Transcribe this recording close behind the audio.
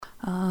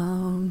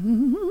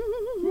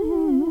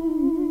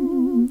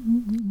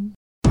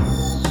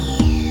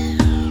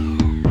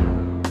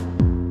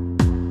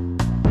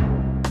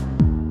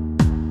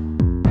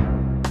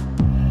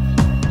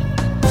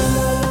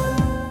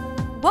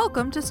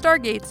welcome to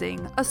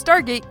Stargazing, a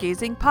Stargate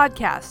gazing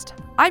podcast.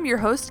 I'm your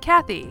host,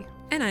 Kathy.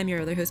 And I'm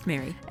your other host,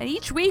 Mary. And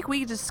each week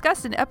we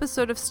discuss an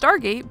episode of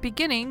Stargate,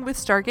 beginning with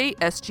Stargate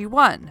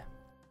SG-1.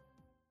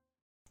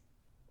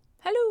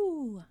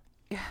 Hello.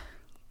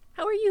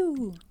 How are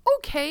you?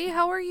 Okay,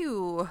 how are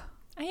you?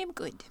 I am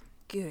good.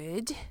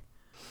 Good.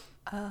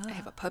 I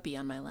have a puppy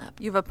on my lap.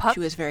 You have a pup?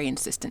 She was very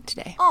insistent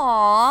today.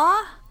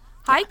 Aww.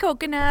 Hi,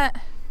 Coconut.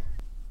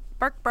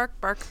 Bark,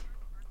 bark, bark.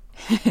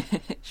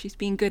 She's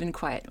being good and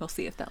quiet. We'll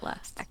see if that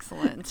lasts.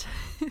 Excellent.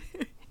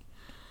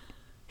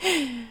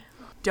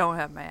 Don't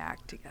have my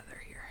act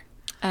together here.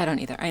 I don't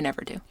either. I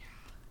never do.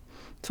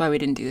 That's why we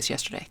didn't do this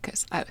yesterday,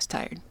 because I was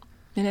tired.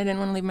 And I didn't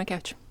want to leave my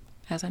couch,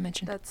 as I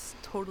mentioned. That's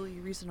totally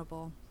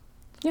reasonable.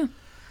 Yeah.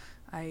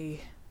 I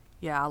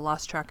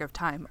lost track of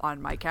time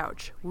on my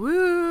couch.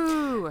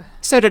 Woo!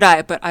 So did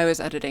I, but I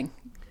was editing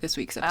this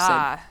week's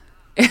episode.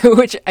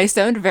 Which I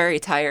sound very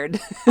tired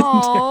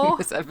during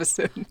this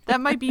episode.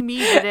 That might be me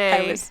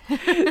today.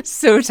 I was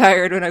so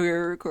tired when we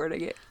were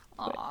recording it.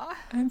 Aw.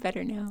 I'm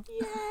better now.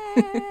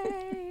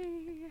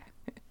 Yay!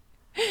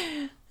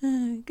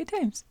 Good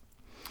times.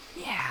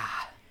 Yeah.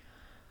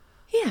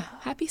 Yeah,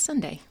 happy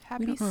Sunday.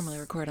 We don't normally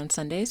record on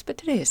Sundays, but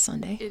today is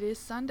Sunday. It is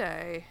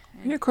Sunday.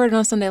 We recorded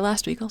on Sunday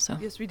last week also.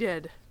 Yes, we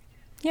did.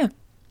 Yeah.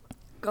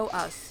 Go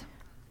us.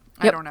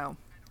 Yep. I don't know.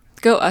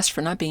 Go us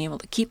for not being able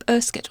to keep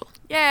a schedule.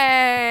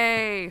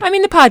 Yay! I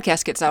mean, the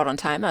podcast gets out on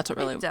time. That's what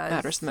really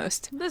matters the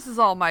most. This is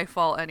all my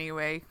fault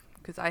anyway,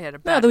 because I had a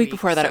bad week. No, the week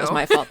before that it was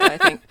my fault, though, I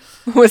think.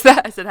 Was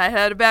that? I said I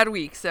had a bad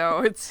week, so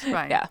it's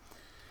fine. Yeah.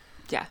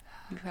 Yeah.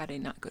 You've had a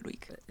not good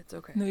week. But it's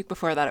okay. The week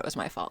before that it was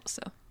my fault,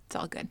 so it's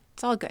all good.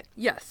 It's all good.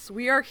 Yes,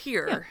 we are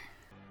here. Yeah.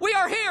 We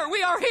are here!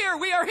 We are here!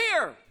 We are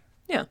here!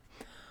 Yeah.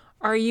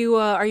 Are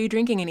you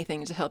drinking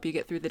anything to help you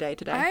get through the day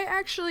today? I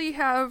actually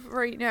have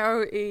right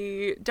now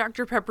a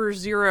Dr. Pepper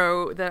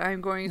Zero that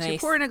I'm going to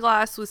pour in a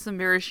glass with some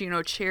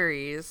maraschino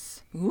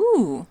cherries.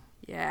 Ooh.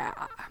 Yeah.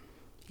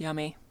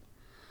 Yummy.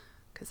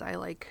 Because I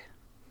like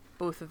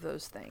both of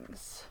those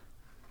things.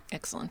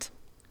 Excellent.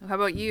 How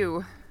about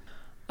you?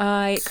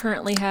 I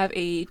currently have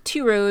a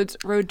Two Roads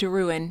Road to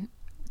Ruin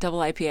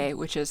double IPA,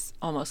 which is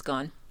almost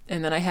gone.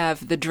 And then I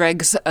have the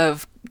dregs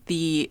of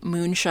the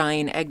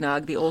moonshine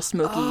eggnog, the Old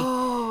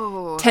Smoky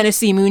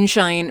Tennessee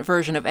moonshine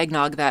version of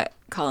eggnog that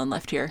Colin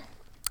left here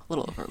a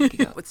little over a week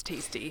ago. It's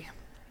tasty.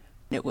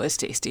 It was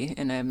tasty.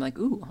 And I'm like,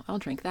 ooh, I'll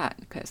drink that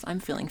because I'm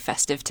feeling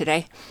festive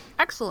today.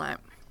 Excellent.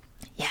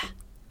 Yeah.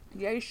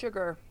 Yay,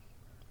 sugar.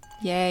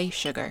 Yay,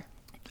 sugar.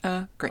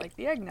 Great. Like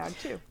the eggnog,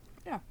 too.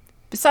 Yeah.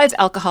 Besides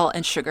alcohol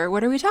and sugar,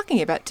 what are we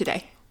talking about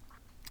today?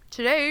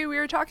 Today we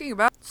are talking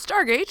about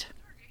Stargate,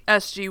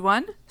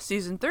 SG-1,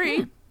 Season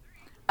 3,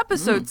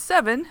 Episode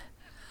 7,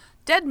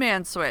 Dead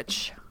Man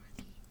Switch.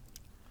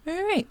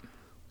 All right.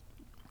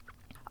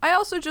 I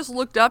also just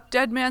looked up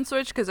Dead Man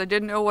Switch because I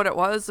didn't know what it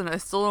was, and I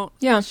still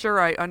don't sure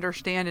I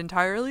understand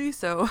entirely,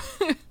 so...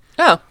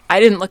 Oh, I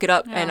didn't look it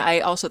up, and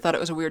I also thought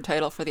it was a weird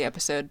title for the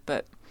episode,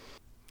 but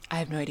I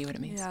have no idea what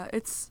it means. Yeah,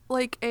 it's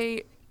like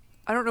I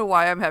don't know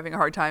why I'm having a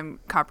hard time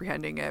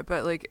comprehending it,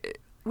 but like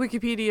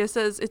Wikipedia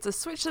says it's a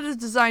switch that is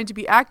designed to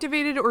be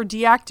activated or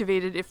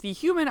deactivated if the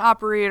human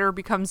operator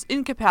becomes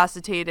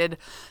incapacitated,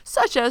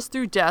 such as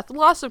through death,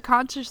 loss of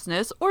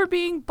consciousness, or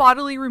being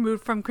bodily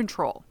removed from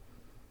control.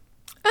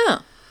 Oh.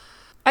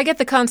 I get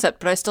the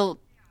concept, but I still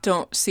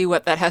don't see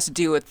what that has to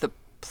do with the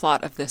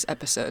plot of this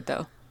episode,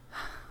 though.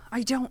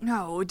 I don't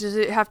know. Does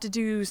it have to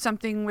do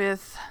something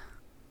with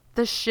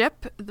the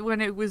ship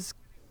when it was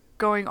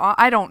going on?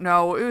 I don't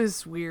know. It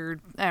was weird.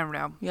 I don't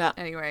know. Yeah.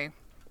 Anyway.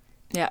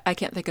 Yeah, I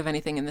can't think of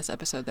anything in this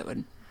episode that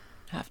would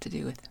have to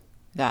do with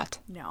that.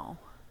 No.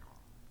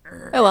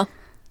 Oh, well.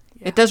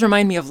 Yeah. It does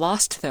remind me of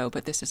Lost, though,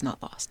 but this is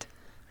not Lost.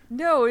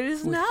 No, it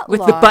is not with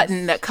Lost. The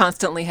button that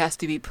constantly has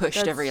to be pushed.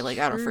 That's every,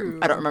 I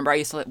don't remember. I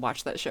used to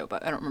watch that show,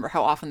 but I don't remember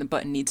how often the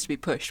button needs to be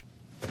pushed.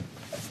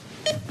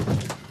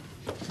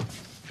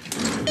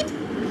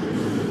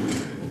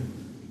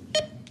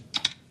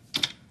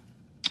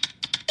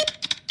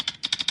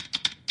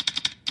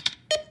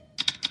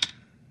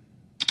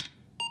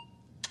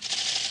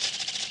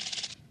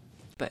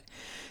 But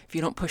if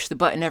you don't push the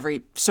button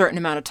every certain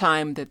amount of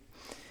time, that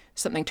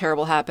something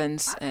terrible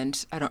happens,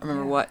 and I don't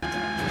remember what.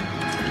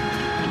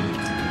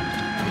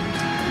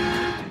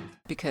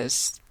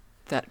 Because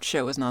that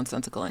show was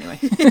nonsensical anyway.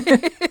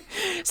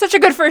 Such a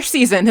good first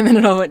season, and then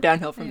it all went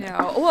downhill from there.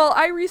 Well,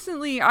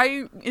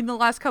 in the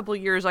last couple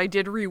of years, I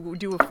did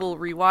do a full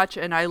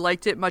rewatch, and I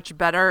liked it much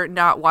better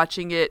not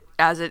watching it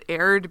as it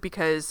aired,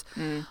 because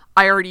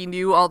I already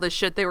knew all the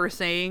shit they were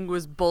saying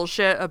was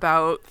bullshit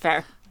about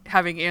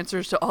having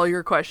answers to all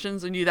your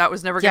questions. I knew that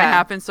was never going to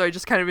happen, so I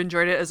just kind of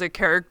enjoyed it as a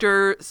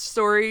character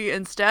story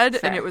instead,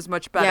 and it was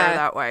much better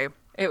that way.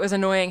 It was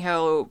annoying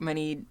how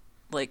many,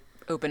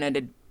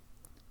 open-ended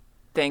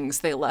things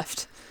they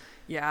left.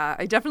 Yeah,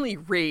 I definitely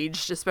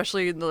raged,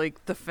 especially in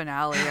the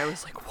finale. I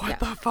was like, what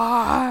the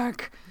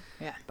fuck?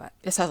 Yeah, But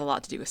this has a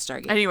lot to do with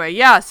Stargate. anyway,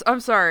 yes, I'm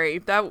sorry.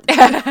 That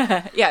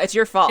Yeah, it's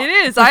your fault. it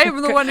is. I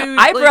am the one who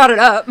I brought it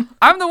up.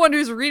 I'm the one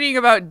who's reading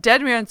about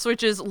Dead Man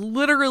Switches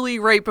literally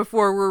right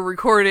before we're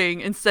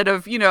recording instead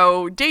of,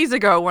 days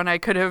ago when I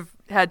could have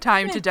had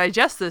time to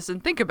digest this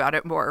and think about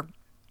it more.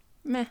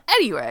 Meh.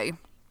 Anyway,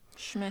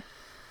 Shmeh.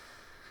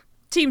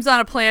 team's on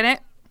a planet.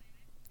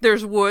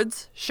 There's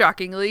woods,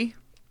 shockingly.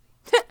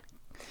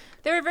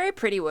 They were very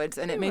pretty woods,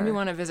 and it made me were.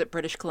 want to visit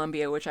British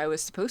Columbia, which I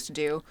was supposed to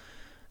do,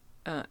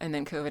 and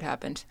then COVID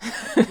happened.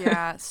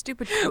 Yeah,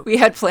 stupid. We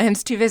had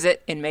plans to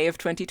visit in May of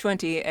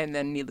 2020, and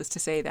then needless to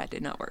say, that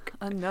did not work.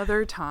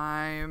 Another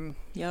time.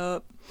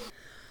 Yup.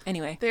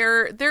 Anyway.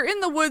 They're in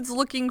the woods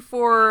looking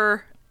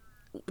for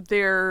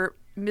their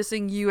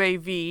missing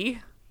UAV.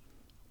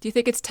 Do you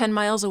think it's 10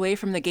 miles away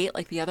from the gate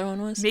like the other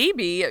one was?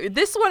 Maybe.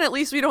 This one, at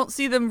least we don't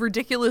see them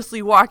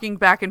ridiculously walking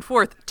back and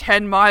forth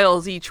 10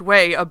 miles each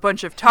way a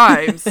bunch of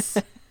times.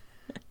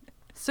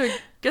 So I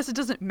guess it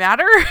doesn't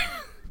matter.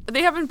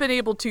 They haven't been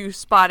able to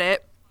spot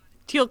it.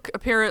 Teal'c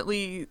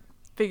apparently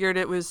figured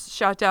it was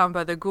shot down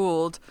by the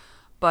Goa'uld,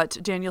 but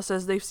Daniel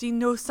says they've seen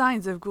no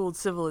signs of Goa'uld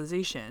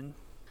civilization.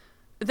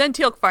 Then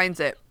Teal'c finds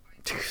it.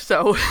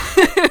 So...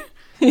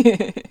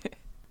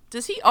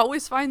 Does he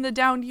always find the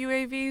downed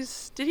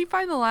UAVs? Did he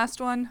find the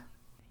last one?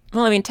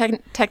 Well, I mean,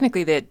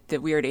 technically the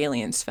weird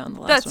aliens found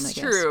the last one, I guess.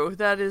 That's true.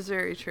 That is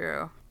very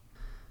true.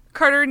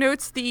 Carter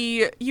notes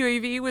the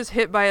UAV was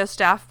hit by a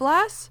staff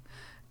blast.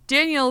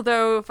 Daniel,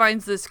 though,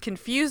 finds this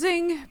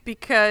confusing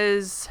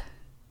because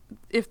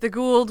if the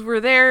Goa'uld were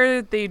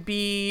there, they'd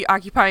be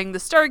occupying the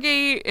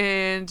Stargate,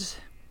 and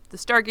the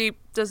Stargate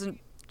doesn't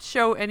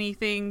show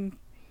anything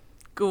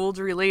Goa'uld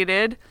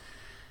related.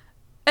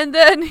 And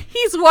then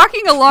he's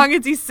walking along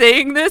as he's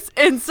saying this,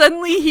 and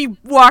suddenly he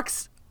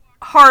walks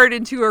hard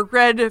into a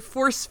red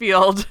force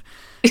field,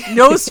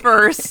 nose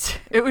first.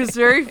 It was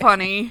very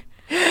funny.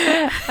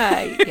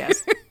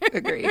 Yes,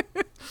 agree.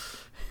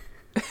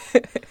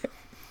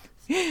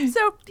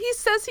 So he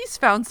says he's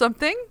found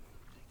something.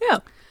 Yeah.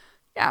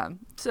 Yeah.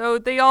 So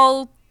they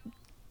all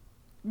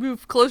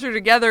move closer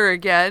together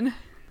again.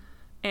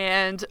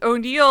 And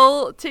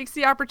O'Neill takes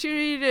the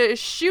opportunity to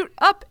shoot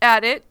up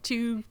at it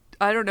to,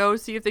 I don't know,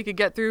 see if they could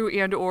get through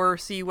and or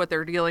see what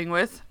they're dealing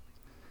with.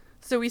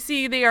 So we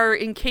see they are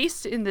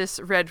encased in this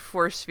red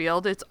force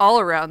field. It's all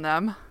around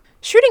them.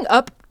 Shooting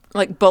up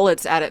like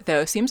bullets at it,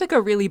 though, seems like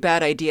a really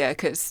bad idea,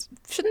 because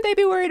shouldn't they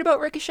be worried about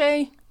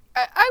ricochet?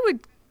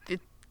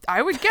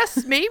 I would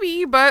guess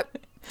maybe, but...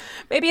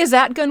 Maybe a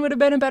Zat gun would have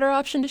been a better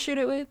option to shoot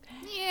it with?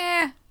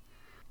 Yeah.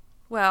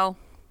 Well,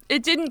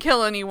 it didn't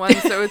kill anyone,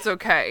 so it's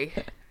okay.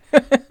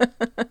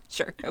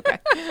 Sure, okay.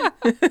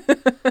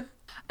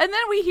 And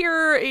then we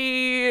hear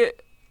a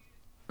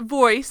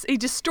voice, a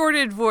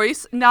distorted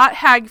voice, not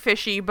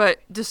hagfishy, but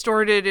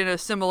distorted in a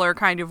similar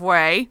kind of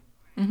way.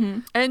 Mm-hmm.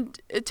 And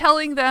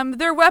telling them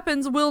their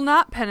weapons will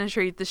not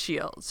penetrate the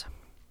shields.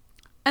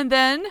 And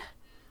then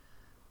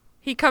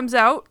he comes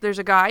out, there's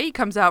a guy, he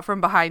comes out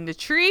from behind a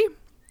tree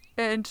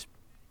and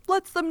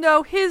lets them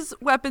know his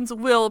weapons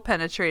will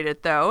penetrate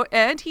it, though,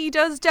 and he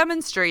does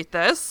demonstrate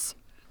this.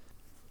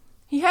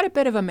 He had a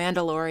bit of a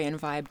Mandalorian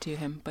vibe to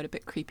him, but a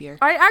bit creepier.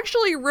 I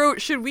actually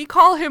wrote, should we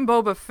call him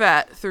Boba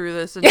Fett through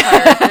this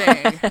entire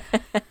thing?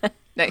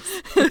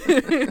 Nice.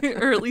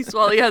 Or at least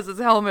while he has his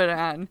helmet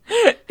on.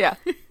 Yeah.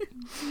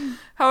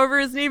 However,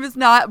 his name is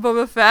not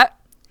Boba Fett.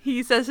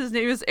 He says his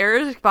name is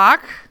Erich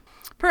Bach.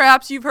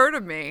 Perhaps you've heard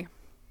of me.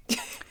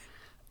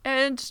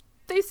 And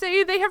they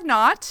say they have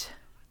not.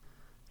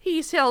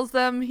 He tells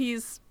them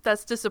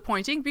that's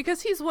disappointing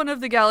because he's one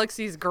of the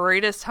galaxy's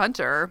greatest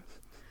hunter.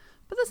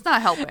 But that's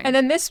not helping. And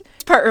then this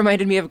part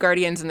reminded me of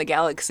Guardians in the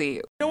Galaxy.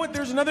 You know what?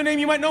 There's another name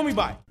you might know me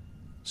by.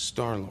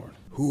 Star-Lord.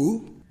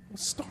 Who?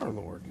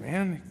 Star-Lord,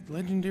 man.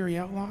 Legendary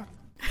outlaw.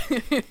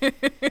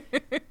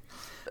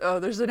 Oh,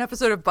 there's an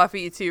episode of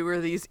Buffy, too,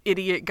 where these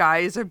idiot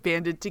guys are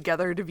banded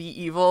together to be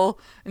evil,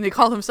 and they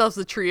call themselves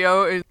the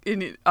trio,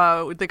 and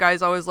the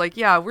guy's always like,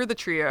 yeah, we're the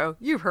trio.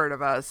 You've heard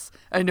of us.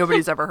 And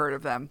nobody's ever heard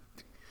of them.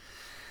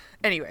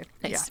 Anyway,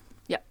 Nice.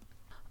 Yeah.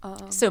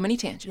 So many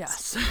tangents.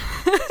 Yes.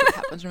 That's what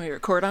happens when we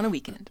record on a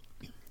weekend.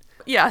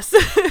 Yes.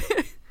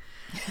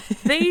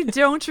 They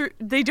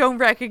don't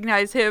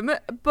recognize him,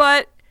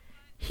 but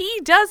he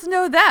does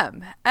know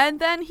them. And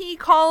then he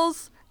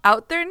calls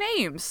out their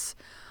names.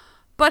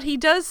 But he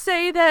does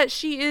say that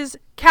she is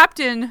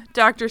Captain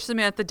Dr.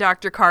 Samantha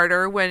Dr.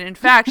 Carter, when in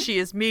fact she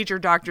is Major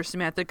Dr.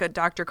 Samantha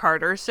Dr.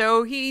 Carter.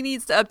 So he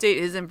needs to update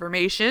his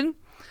information.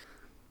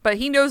 But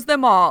he knows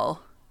them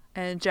all.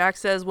 And Jack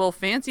says, well,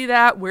 fancy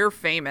that. We're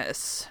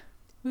famous.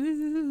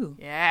 Woo.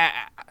 Yeah.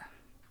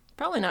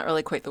 Probably not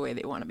really quite the way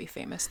they want to be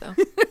famous, though.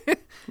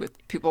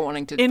 With people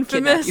wanting to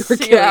Infamous,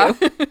 kidnap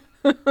you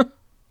or kill you.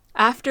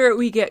 After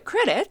we get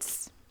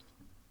credits,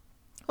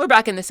 we're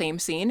back in the same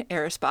scene.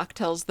 Erisbach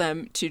tells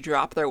them to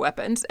drop their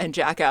weapons, and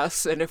Jack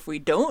asks, and if we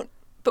don't?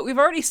 But we've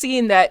already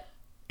seen that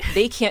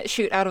they can't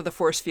shoot out of the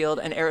force field,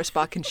 and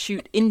Erisbach can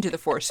shoot into the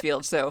force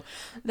field, so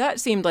that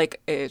seemed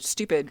like a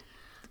stupid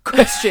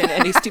question,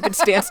 any stupid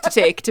stance to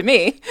take to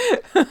me.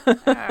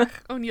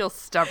 O'Neill's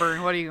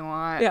stubborn. What do you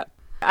want? Yeah.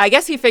 I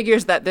guess he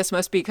figures that this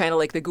must be kind of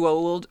like the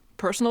Goa'uld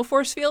personal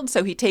force field,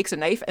 so he takes a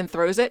knife and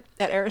throws it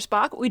at Eris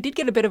Bach. We did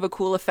get a bit of a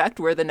cool effect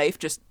where the knife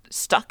just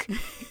stuck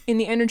in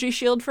the energy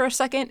shield for a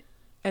second,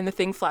 and the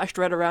thing flashed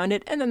right around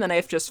it, and then the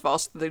knife just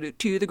falls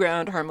to the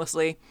ground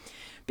harmlessly,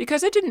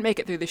 because it didn't make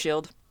it through the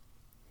shield.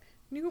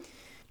 Nope.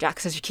 Jack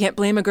says you can't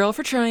blame a girl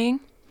for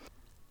trying.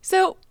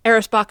 So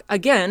Eris Bach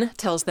again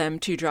tells them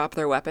to drop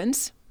their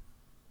weapons,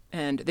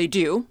 and they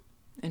do,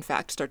 in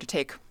fact, start to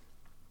take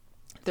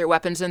their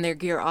weapons and their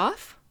gear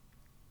off.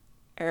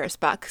 Eris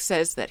Bach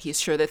says that he's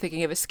sure they're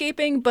thinking of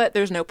escaping, but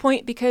there's no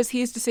point because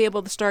he's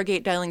disabled the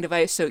Stargate dialing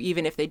device, so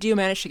even if they do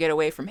manage to get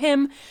away from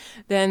him,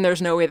 then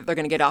there's no way that they're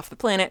going to get off the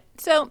planet,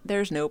 so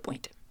there's no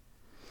point.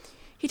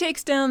 He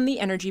takes down the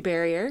energy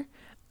barrier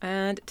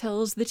and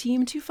tells the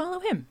team to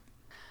follow him.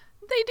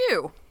 They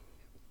do.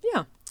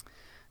 Yeah.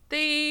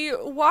 They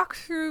walk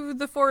through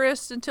the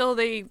forest until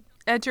they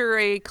enter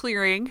a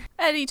clearing,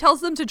 and he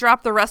tells them to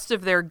drop the rest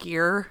of their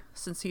gear,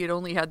 since he had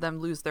only had them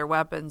lose their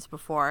weapons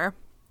before.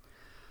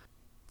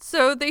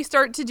 So they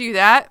start to do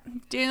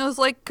that. Daniel's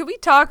like, could we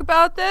talk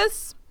about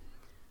this?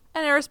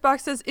 And Eris Bach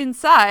says,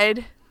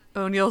 inside.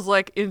 O'Neill's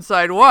like,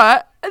 inside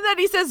what? And then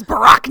he says,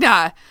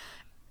 Barakna!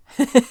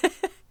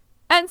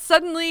 And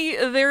suddenly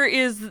there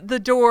is the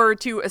door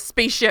to a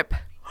spaceship.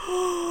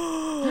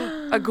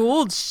 A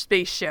Goa'uld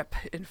spaceship,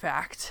 in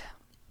fact.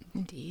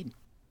 Indeed.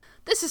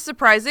 This is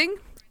surprising,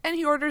 and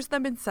he orders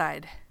them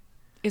inside.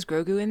 Is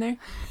Grogu in there?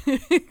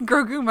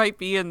 Grogu might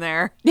be in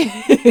there.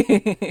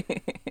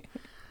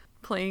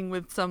 Playing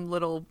with some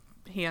little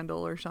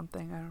handle or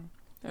something. I don't know.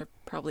 They're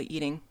probably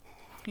eating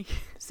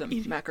some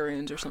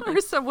macaroons or something.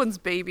 Or someone's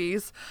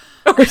babies.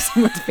 Or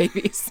someone's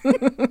babies.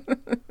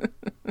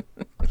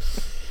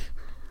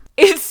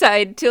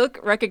 Inside,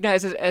 Teal'c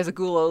recognizes as a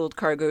Goa'uld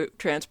cargo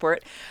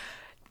transport.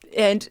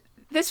 And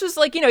this was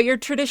like, your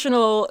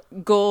traditional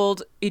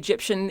gold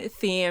Egyptian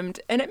themed.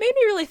 And it made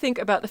me really think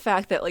about the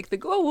fact that like the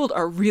Goa'uld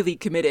are really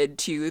committed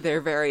to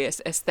their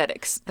various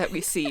aesthetics that we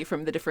see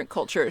from the different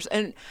cultures.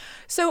 And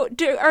so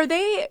are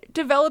they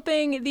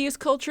developing these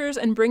cultures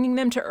and bringing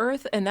them to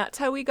Earth and that's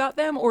how we got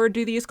them? Or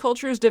do these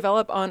cultures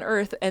develop on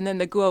Earth and then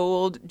the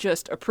Goa'uld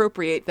just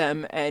appropriate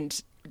them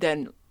and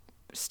then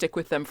stick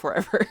with them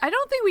forever? I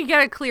don't think we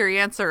get a clear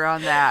answer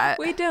on that.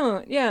 We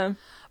don't, yeah.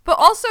 But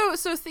also,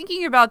 so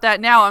thinking about that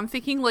now, I'm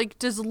thinking, like,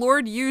 does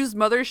Lord Yu's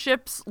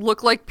motherships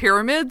look like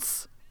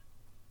pyramids?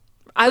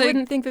 I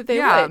wouldn't think that they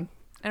would.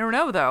 I don't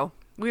know, though.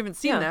 We haven't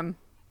seen them.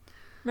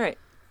 Right.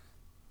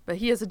 But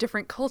he has a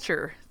different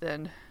culture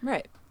than...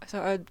 Right.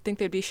 So I think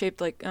they'd be shaped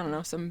like, I don't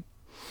know, some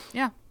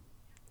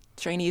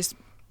Chinese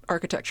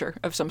architecture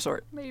of some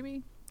sort.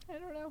 Maybe. I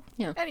don't know.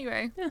 Yeah.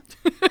 Anyway. Yeah.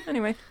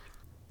 Anyway.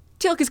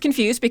 Teal'c is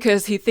confused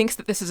because he thinks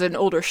that this is an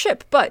older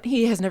ship, but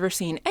he has never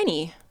seen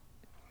any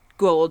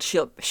Goa'uld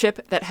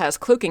ship that has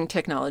cloaking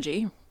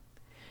technology.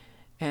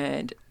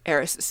 And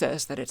Eris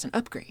says that it's an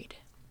upgrade.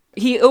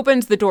 He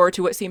opens the door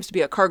to what seems to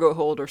be a cargo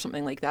hold or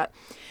something like that,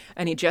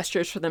 and he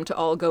gestures for them to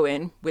all go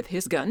in with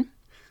his gun.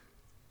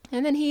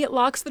 And then he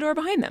locks the door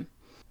behind them.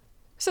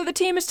 So the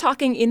team is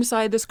talking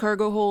inside this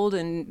cargo hold,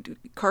 and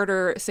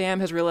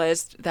Sam has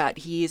realized that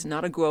he's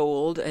not a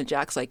Goa'uld, and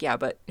Jack's like, yeah,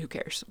 but who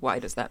cares? Why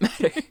does that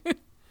matter?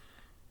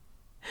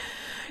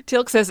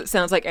 Teal'c says it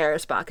sounds like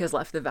Eris Bach has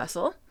left the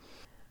vessel.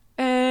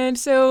 And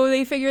so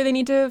they figure they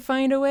need to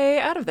find a way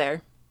out of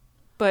there.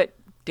 But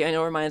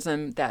Daniel reminds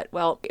them that,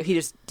 well, he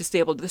just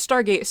disabled the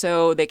Stargate,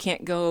 so they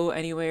can't go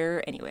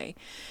anywhere anyway.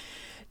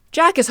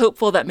 Jack is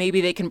hopeful that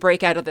maybe they can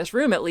break out of this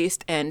room at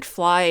least and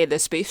fly the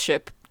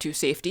spaceship to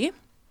safety.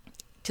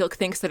 Teal'c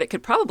thinks that it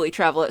could probably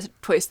travel at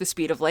twice the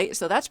speed of light,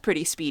 so that's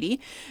pretty speedy.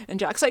 And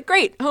Jack's like,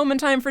 great, home in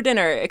time for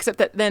dinner. Except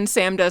that then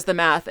Sam does the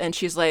math, and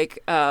she's like,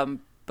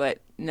 but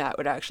that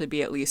would actually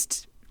be at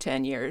least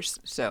 10 years,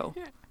 so...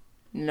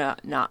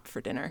 Not for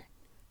dinner.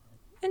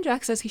 And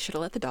Jack says he should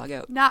have let the dog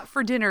out. Not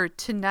for dinner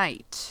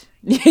tonight.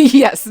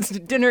 Yes,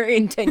 dinner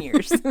in 10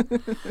 years.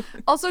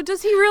 Also,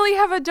 does he really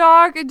have a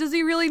dog? And does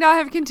he really not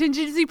have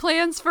contingency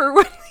plans for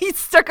when he's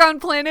stuck on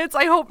planets?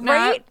 I hope not.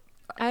 Right?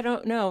 I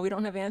don't know. We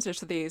don't have answers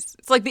to these.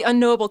 It's like the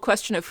unknowable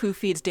question of who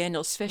feeds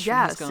Daniel's fish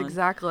when he's gone. Yes,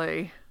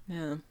 exactly.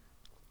 Yeah.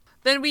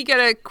 Then we get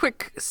a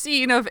quick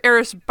scene of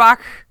Eris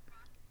Bach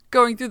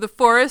going through the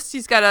forest.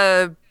 He's got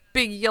a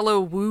big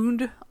yellow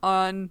wound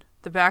on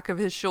the back of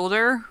his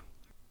shoulder.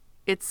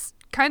 It's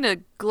kind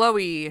of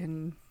glowy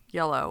and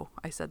yellow.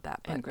 I said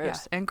that. But and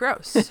gross. Yeah, and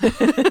gross.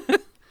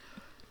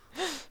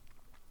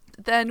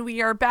 Then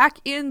we are back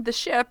in the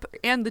ship,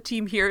 and the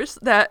team hears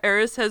that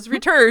Eris has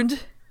returned.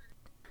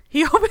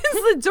 He opens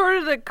the door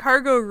to the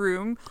cargo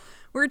room,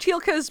 where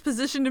Teal'c has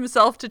positioned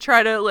himself to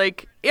try to,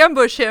 like,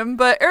 ambush him,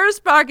 but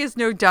Eris Bach is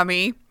no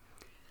dummy.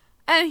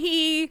 And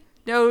he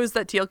knows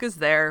that Teal'c is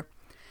there,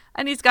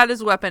 and he's got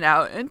his weapon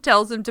out and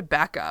tells him to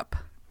back up.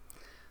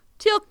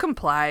 Teal'c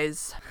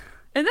complies.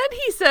 And then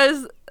he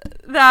says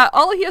that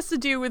all he has to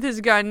do with his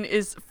gun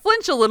is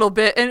flinch a little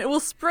bit and it will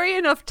spray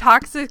enough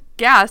toxic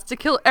gas to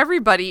kill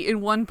everybody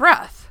in one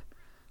breath.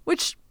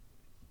 Which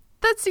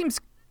that seems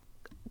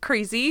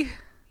crazy.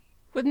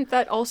 Wouldn't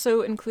that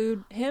also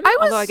include him? I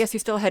Although I guess he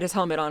still had his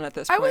helmet on at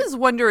this I point. was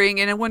wondering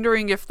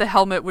if the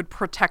helmet would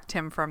protect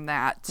him from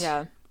that.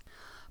 Yeah.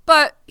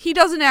 But he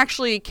doesn't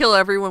actually kill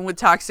everyone with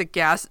toxic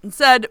gas.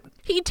 Instead,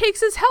 he takes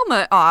his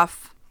helmet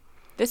off.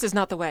 This is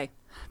not the way.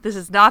 This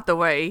is not the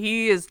way.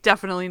 He is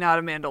definitely not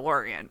a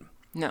Mandalorian.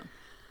 No.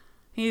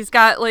 He's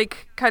got,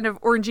 like, kind of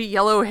orangey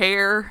yellow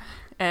hair,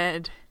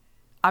 and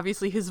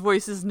obviously his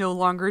voice is no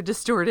longer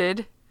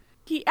distorted.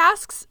 He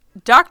asks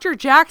Dr.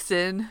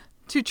 Jackson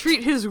to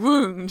treat his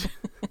wound.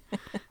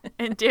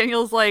 And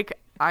Daniel's like,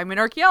 I'm an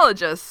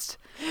archaeologist.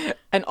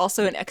 And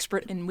also an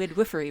expert in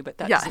midwifery, but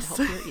that Yes.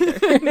 doesn't help here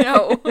either.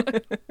 No.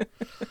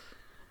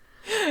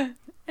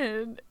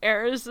 And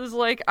Eris is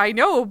like, I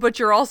know, but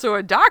you're also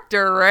a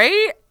doctor,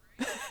 right?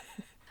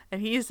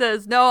 And he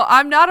says, no,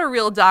 I'm not a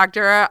real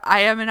doctor.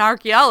 I am an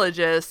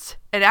archaeologist,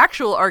 an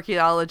actual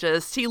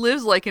archaeologist. He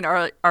lives like an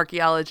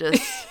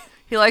archaeologist.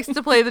 He likes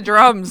to play the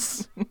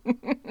drums.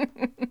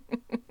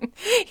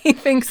 He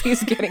thinks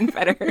he's getting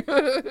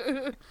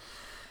better.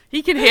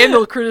 He can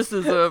handle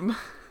criticism.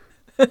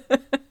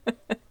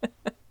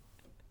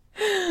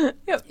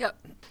 Yep.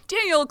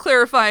 Daniel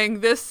clarifying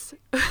this,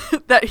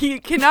 that he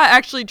cannot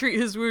actually treat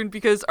his wound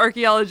because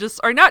archaeologists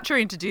are not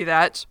trained to do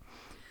that.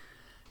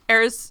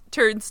 Eris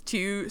turns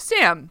to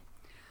Sam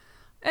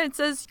and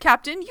says,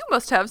 Captain, you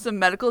must have some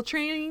medical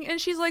training.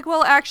 And she's like,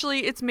 well,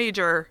 actually, it's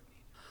major.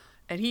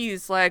 And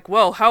he's like,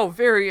 well, how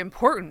very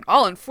important.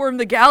 I'll inform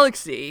the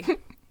galaxy.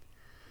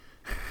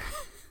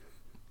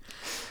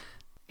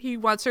 He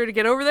wants her to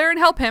get over there and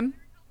help him.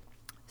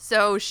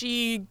 So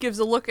she gives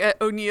a look at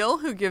O'Neill,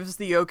 who gives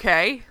the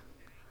okay.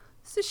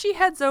 So she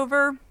heads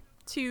over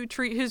to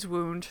treat his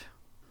wound.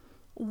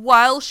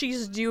 While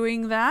she's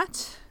doing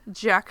that,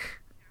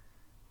 Jack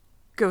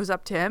goes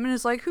up to him and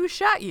is like, who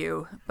shot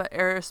you? But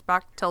Eris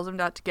Spock tells him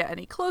not to get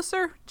any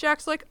closer.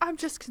 Jack's like, I'm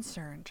just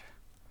concerned.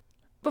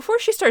 Before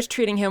she starts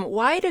treating him,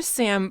 why does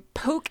Sam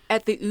poke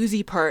at the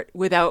Uzi part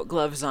without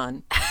gloves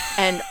on?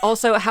 And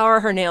also, how are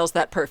her nails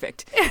that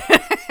perfect?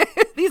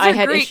 These are I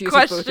had great issues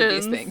questions. with both of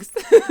these things.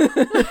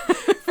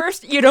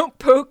 First, you don't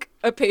poke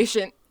a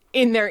patient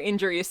in their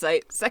injury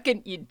site.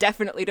 Second, you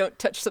definitely don't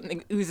touch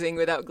something oozing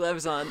without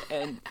gloves on.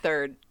 And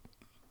third,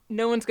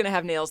 no one's going to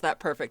have nails that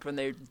perfect when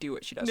they do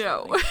what she does.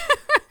 No. For a living.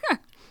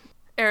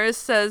 Eris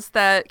says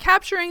that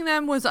capturing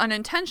them was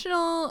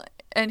unintentional,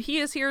 and he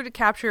is here to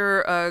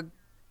capture a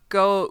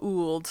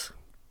Goa'uld.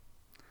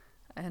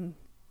 And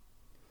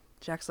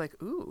Jack's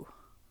like, ooh,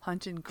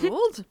 hunting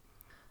Goa'uld?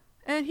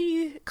 And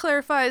he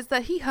clarifies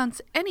that he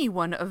hunts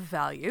anyone of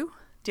value.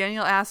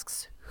 Daniel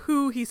asks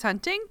who he's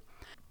hunting.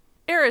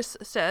 Eris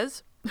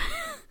says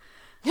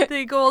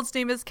the Goa'uld's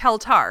name is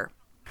Keltar.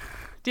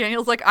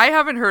 Daniel's like, I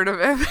haven't heard of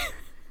him.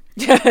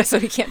 Yeah, so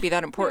he can't be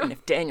that important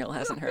if Daniel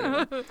hasn't heard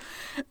of him.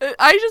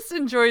 I just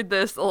enjoyed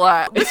this a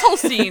lot. This whole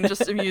scene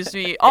just amused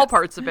me, all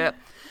parts of it.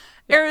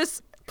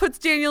 Eris puts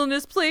Daniel in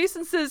his place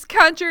and says,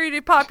 contrary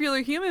to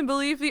popular human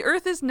belief, the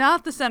Earth is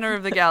not the center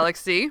of the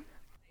galaxy.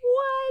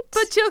 What?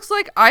 But Teal'c's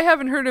like, I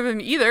haven't heard of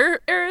him either.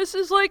 Eris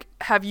is like,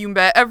 have you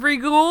met every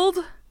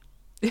Goa'uld?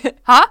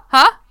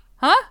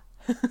 Huh?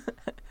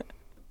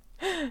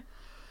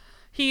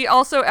 He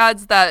also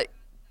adds that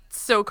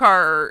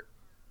Sokar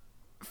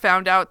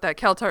found out that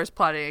Keltar's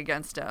plotting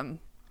against him.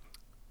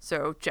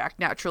 So Jack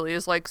naturally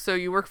is like, so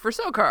you work for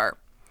Sokar?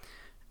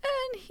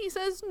 And he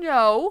says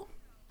no.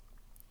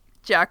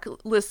 Jack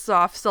lists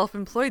off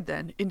self-employed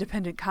then,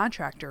 independent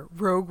contractor,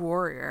 rogue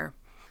warrior.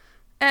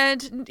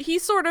 And he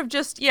sort of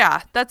just,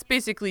 yeah, that's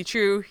basically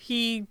true.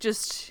 He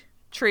just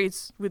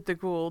trades with the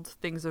Goa'uld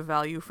things of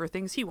value for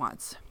things he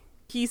wants.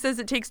 He says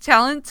it takes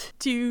talent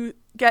to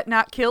get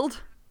not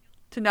killed,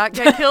 to not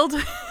get killed.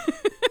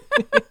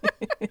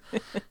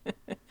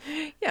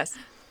 Yes.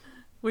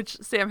 Which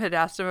Sam had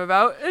asked him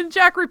about. And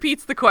Jack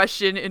repeats the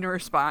question in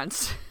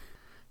response.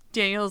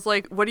 Daniel's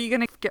like, what are you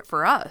going to get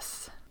for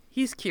us?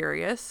 He's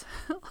curious.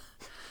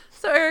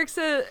 So Eric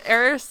says,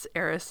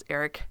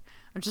 Eric.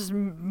 I'm just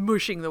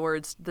mushing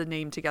the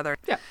name together.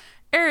 Yeah.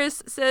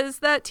 Eris says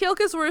that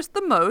Teal'c is worth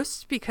the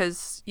most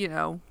because, you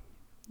know,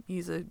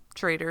 he's a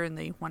traitor and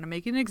they want to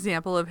make an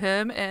example of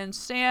him. And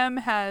Sam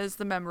has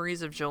the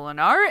memories of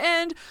Jolinar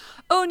and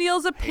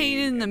O'Neill's a pain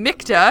in the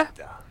Mikta.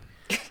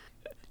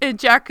 And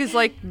Jack is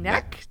like,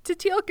 neck to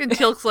Teal'c? And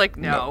Teal'c's like,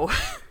 no.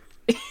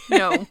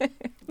 No.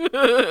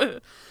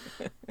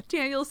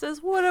 Daniel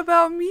says, what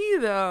about me,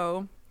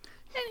 though?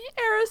 And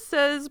Eris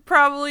says,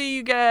 probably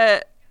you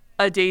get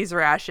a day's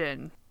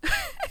ration.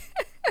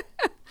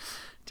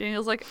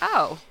 Daniel's like,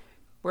 oh.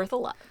 Worth a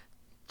lot.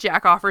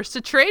 Jack offers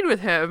to trade with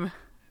him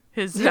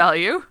his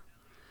value.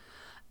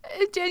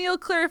 And Daniel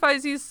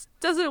clarifies he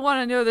doesn't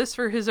want to know this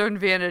for his own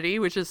vanity,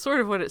 which is sort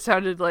of what it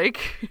sounded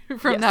like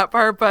from that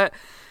part, but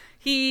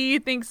he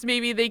thinks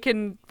maybe they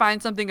can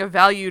find something of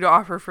value to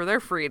offer for their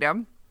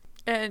freedom.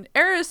 And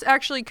Eris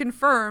actually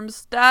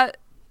confirms that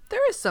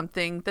there is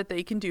something that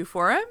they can do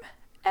for him,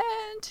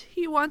 and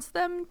he wants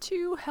them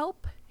to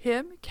help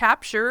him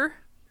capture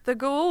the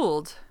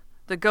Goa'uld.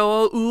 The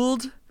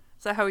Goa'uld.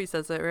 Is that how he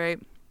says it, right?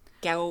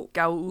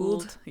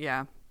 Goa'uld.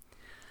 Yeah.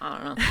 I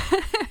don't know.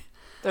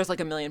 There's like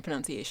a million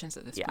pronunciations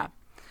at this point.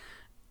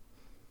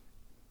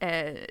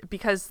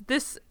 Because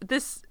this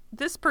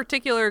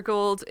particular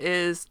Goa'uld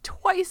is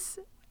twice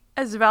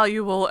as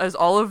valuable as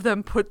all of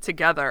them put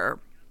together.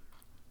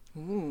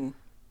 Ooh.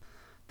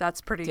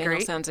 That's pretty Daniel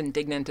great. sounds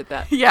indignant at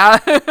that. Yeah.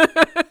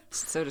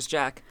 So does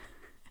Jack.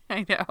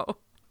 I know.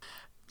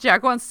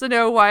 Jack wants to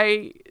know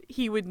why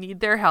he would need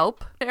their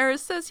help.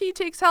 Eris says he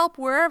takes help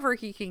wherever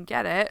he can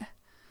get it.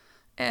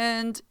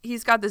 And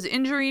he's got this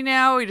injury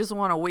now. He doesn't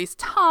want to waste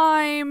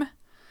time.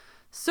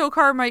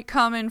 Sokar might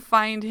come and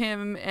find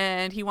him,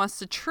 and he wants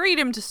to trade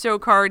him to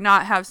Sokar,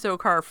 not have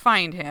Sokar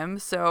find him.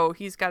 So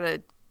he's got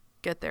to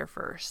get there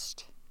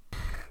first.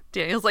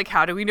 Daniel's like,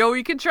 how do we know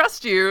we can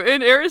trust you?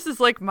 And Eris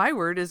is like, my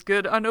word is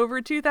good on over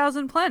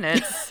 2,000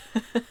 planets.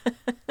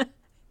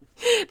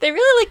 They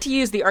really like to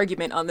use the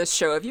argument on this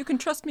show of you can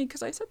trust me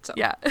because I said so.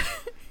 Yeah.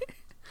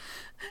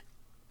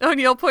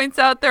 O'Neill points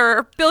out there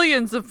are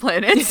billions of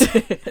planets.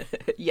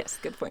 Yes,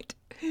 good point.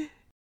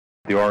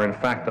 There are, in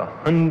fact,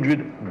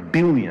 100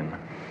 billion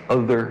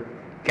other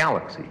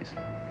galaxies,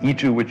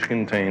 each of which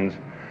contains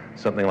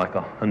something like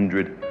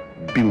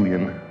 100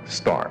 billion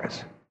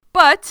stars.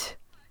 But,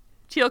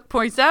 Teal'c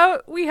points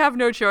out, we have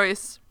no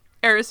choice.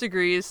 Eris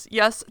agrees.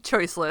 Yes,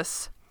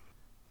 choiceless.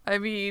 I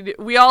mean,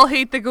 we all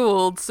hate the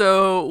Goa'uld,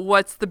 so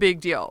what's the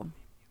big deal?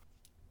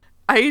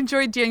 I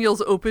enjoyed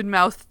Daniel's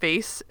open-mouthed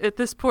face at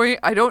this point.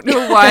 I don't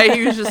know why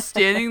he was just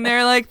standing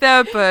there like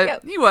that,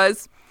 but he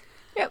was.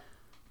 Yep.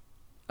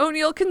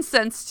 O'Neill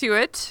consents to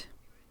it,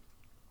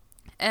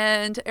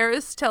 and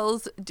Eris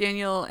tells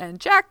Daniel and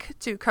Jack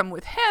to come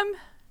with him.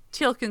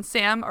 Teal'c and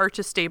Sam are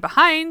to stay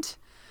behind.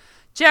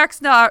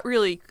 Jack's not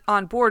really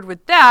on board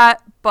with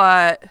that,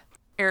 but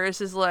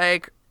Eris is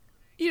like,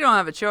 you don't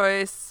have a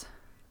choice.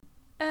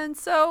 And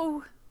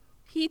so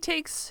he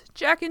takes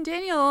Jack and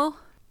Daniel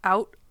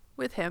out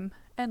with him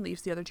and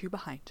leaves the other two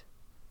behind.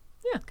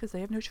 Yeah. Because they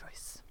have no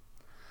choice.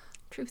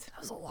 Truth. That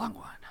was a long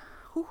one.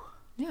 Whew.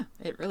 Yeah,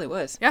 it really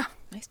was. Yeah.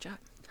 Nice job.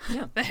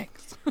 Yeah.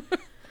 Thanks.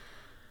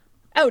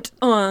 Out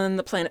on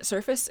the planet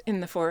surface in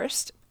the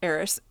forest,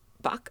 Eris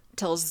Bach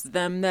tells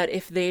them that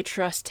if they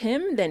trust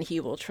him, then he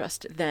will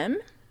trust them.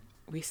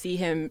 We see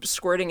him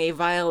squirting a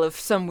vial of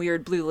some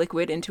weird blue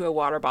liquid into a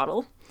water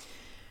bottle.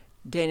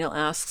 Daniel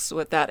asks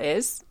what that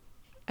is,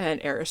 and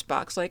Eris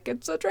Bach's like,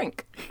 it's a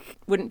drink.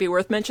 Wouldn't be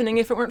worth mentioning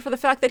if it weren't for the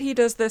fact that he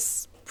does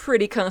this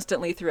pretty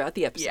constantly throughout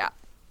the episode. Yeah.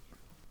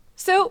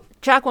 So,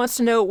 Jack wants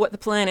to know what the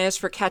plan is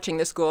for catching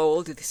this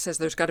Goa'uld. He says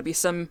there's got to be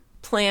some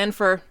plan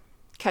for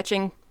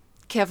catching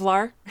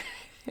Kevlar,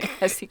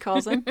 as he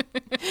calls him.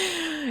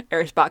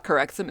 Eris Bach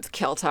corrects him, it's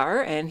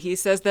Keltar, and he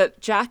says that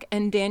Jack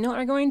and Daniel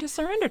are going to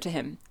surrender to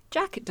him.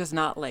 Jack does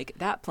not like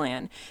that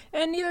plan,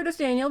 and neither does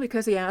Daniel,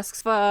 because he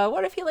asks,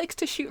 what if he likes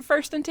to shoot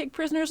first and take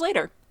prisoners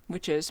later?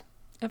 Which is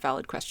a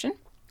valid question.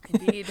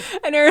 Indeed.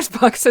 And Eris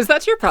Bach says,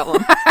 that's your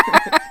problem.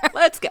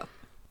 Let's go.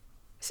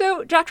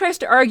 So Jack tries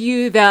to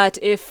argue that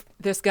if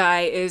this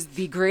guy is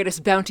the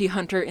greatest bounty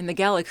hunter in the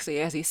galaxy,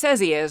 as he says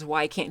he is,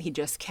 why can't he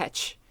just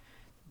catch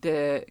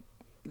this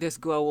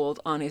Goa'uld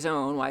on his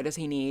own? Why does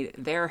he need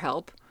their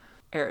help?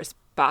 Eris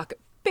Bach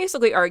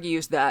basically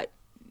argues that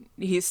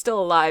he's still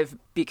alive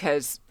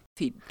because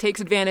he takes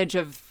advantage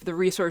of the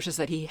resources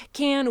that he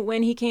can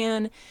when he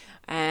can,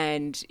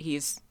 and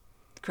he's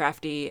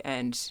crafty,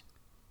 and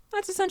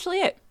that's essentially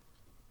it.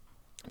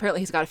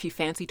 Apparently he's got a few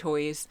fancy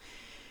toys,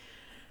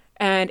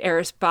 and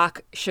Eris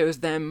Bach shows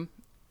them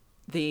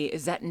the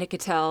Zet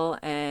Nicotel,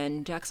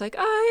 and Jack's like,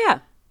 yeah,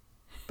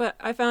 but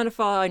I found a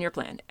flaw in your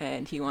plan,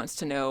 and he wants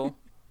to know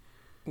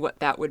what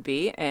that would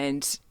be,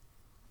 and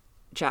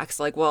Jack's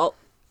like, well,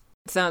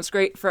 it sounds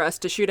great for us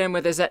to shoot him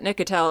with a Zet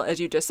Nicotel, as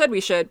you just said we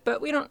should,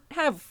 but we don't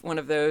have one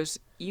of those.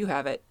 You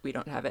have it. We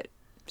don't have it.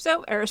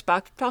 So Eris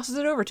Bach tosses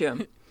it over to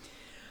him.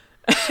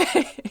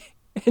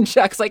 And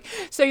Jack's like,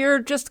 so you're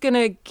just going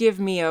to give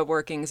me a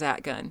working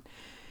Zat gun?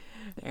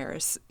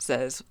 Eris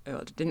says, well,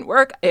 it didn't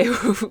work.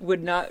 It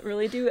would not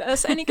really do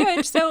us any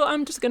good, so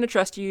I'm just going to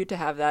trust you to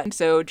have that. And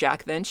so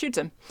Jack then shoots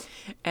him,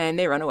 and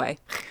they run away.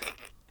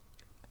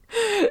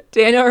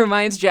 Daniel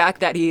reminds Jack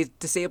that he's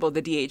disabled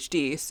the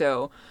DHD,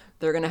 so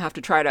they're going to have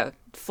to try to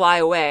fly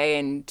away,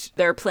 and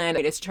their plan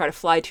is to try to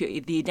fly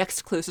to the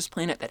next closest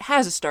planet that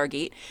has a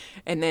Stargate,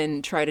 and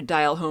then try to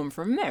dial home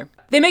from there.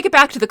 They make it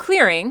back to the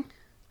clearing,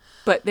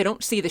 but they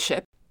don't see the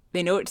ship.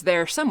 They know it's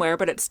there somewhere,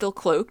 but it's still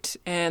cloaked,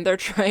 and they're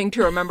trying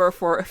to remember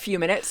for a few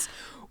minutes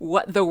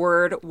what the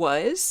word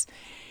was.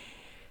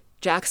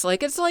 Jack's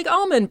like, it's like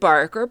almond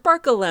bark, or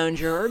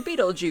Barcalounger, or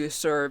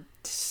Beetlejuice, or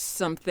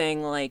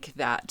something like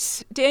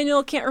that.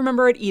 Daniel can't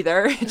remember it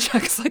either.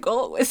 Jack's like,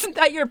 well, isn't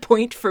that your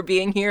point for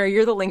being here?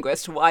 You're the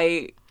linguist.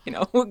 Why,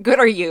 what good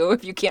are you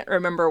if you can't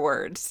remember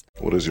words?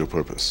 What is your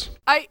purpose?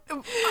 I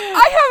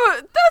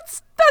have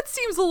that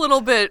seems a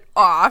little bit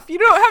off. You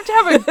don't have to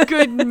have a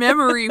good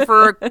memory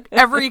for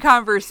every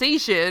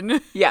conversation.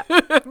 Yeah,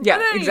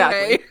 Anyway.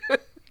 Exactly.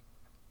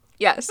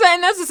 Yeah, so,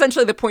 and that's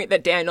essentially the point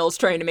that Daniel's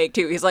trying to make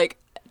too. He's like,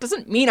 it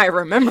doesn't mean I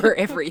remember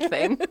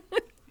everything.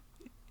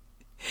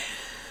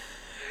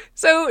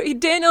 So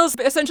Daniels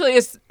essentially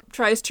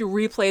tries to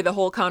replay the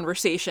whole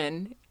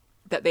conversation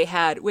that they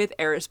had with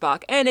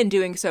Erisbach, and in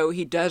doing so,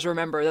 he does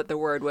remember that the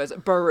word was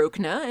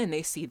Baruchna, and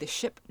they see the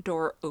ship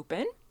door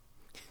open.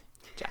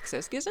 Jack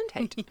says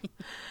Gesundheit.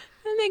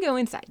 And they go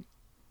inside.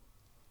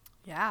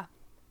 Yeah.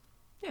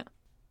 Yeah.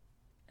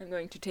 I'm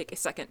going to take a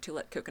second to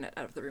let Coconut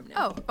out of the room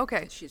now. Oh,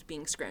 okay. She's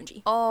being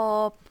scroungy.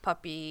 Oh,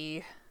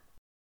 puppy.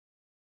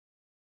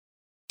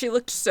 She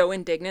looked so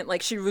indignant,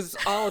 like she was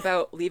all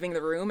about leaving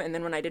the room, and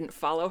then when I didn't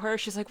follow her,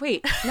 she's like,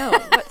 wait, no,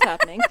 what's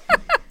happening?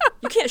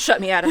 You can't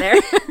shut me out of there.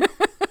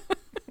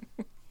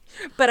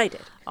 But I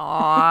did.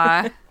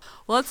 Aw.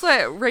 Well, it's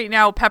like right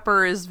now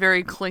Pepper is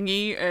very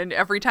clingy, and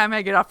every time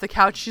I get off the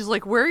couch, she's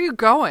like, where are you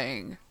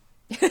going?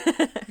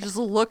 Just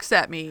looks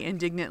at me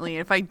indignantly.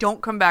 And if I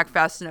don't come back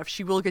fast enough,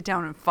 she will get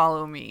down and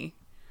follow me.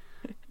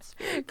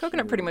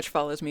 Coconut pretty much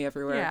follows me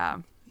everywhere. Yeah.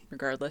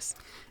 Regardless.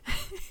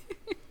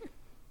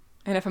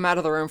 And if I'm out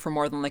of the room for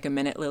more than like a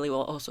minute, Lily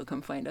will also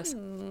come find us.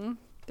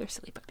 They're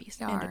silly puppies.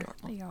 They and are.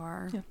 adorable. They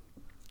are.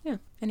 Yeah.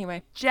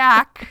 Anyway.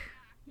 Jack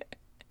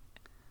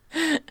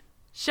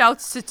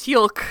shouts to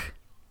Teal'c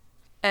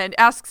and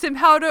asks him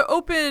how to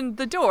open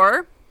the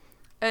door.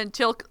 And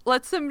Teal'c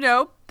lets him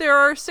know there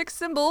are 6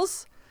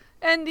 symbols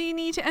and you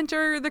need to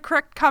enter the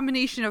correct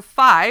combination of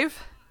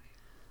 5.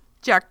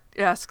 Jack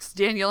asks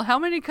Daniel, how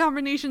many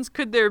combinations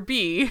could there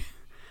be?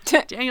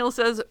 Daniel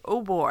says,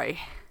 oh boy.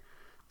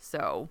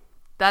 So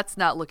that's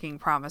not looking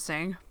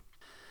promising.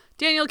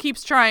 Daniel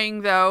keeps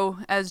trying, though,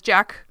 as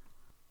Jack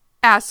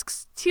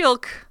asks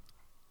Teal'c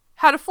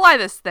how to fly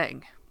this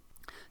thing.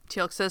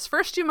 Teal'c says,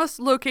 first you must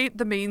locate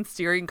the main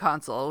steering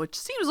console, which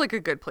seems like a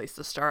good place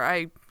to start.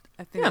 I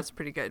think that's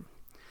pretty good.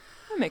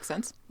 That makes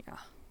sense. Yeah.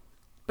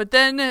 But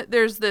then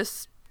there's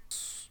this,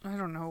 I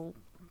don't know,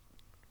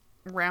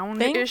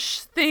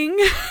 roundish thing.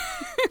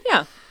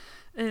 Yeah.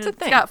 And It's a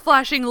thing. got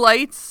flashing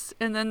lights,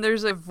 and then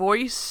there's a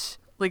voice,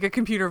 like a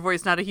computer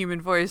voice, not a human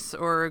voice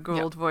or a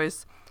gold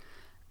voice,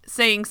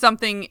 saying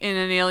something in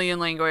an alien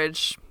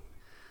language.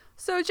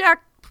 So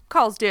Jack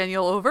calls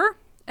Daniel over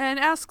and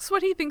asks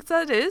what he thinks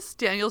that is.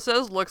 Daniel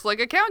says, looks like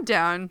a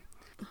countdown.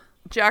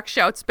 Jack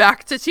shouts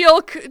back to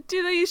Teal'c,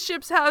 do these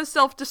ships have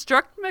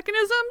self-destruct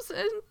mechanisms?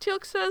 And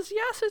Teal'c says,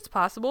 yes, it's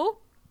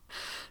possible.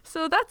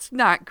 So that's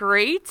not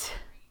great.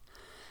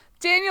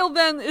 Daniel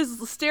then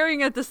is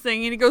staring at this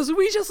thing and he goes,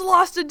 we just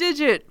lost a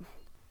digit.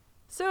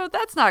 So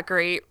that's not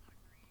great.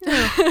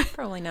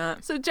 Probably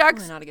not. So Jack's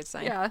Probably not a good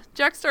sign. Yeah,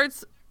 Jack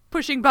starts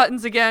pushing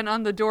buttons again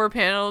on the door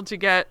panel to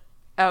get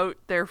out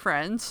their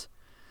friends.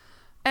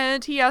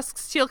 And he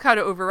asks Teal'c how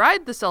to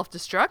override the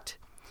self-destruct.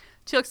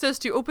 Teal'c says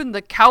to open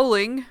the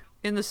cowling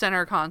in the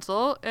center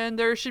console, and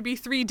there should be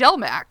 3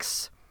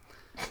 Delmax.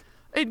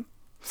 And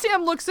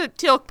Sam looks at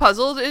Teal'c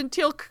puzzled, and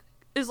Teal'c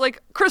is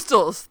like,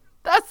 crystals.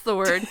 That's the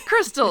word.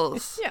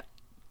 Crystals. Yeah.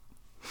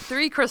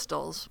 3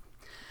 crystals.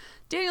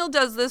 Daniel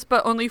does this,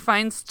 but only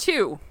finds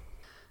 2.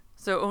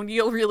 So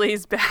O'Neill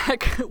relays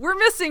back, we're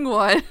missing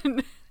one.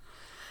 And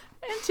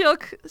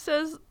Teal'c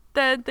says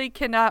that they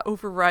cannot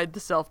override the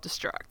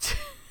self-destruct.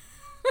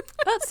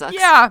 That sucks.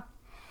 Yeah.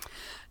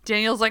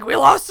 Daniel's like, we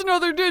lost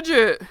another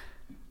digit.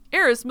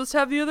 Eris must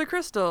have the other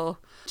crystal.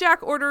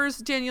 Jack orders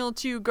Daniel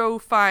to go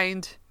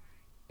find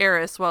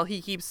Eris while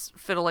he keeps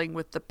fiddling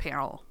with the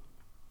panel.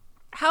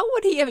 How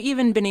would he have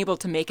even been able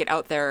to make it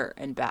out there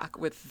and back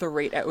with the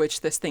rate at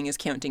which this thing is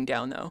counting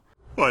down, though?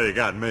 Well, you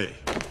got me.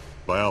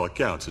 By all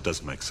accounts, it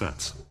doesn't make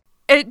sense.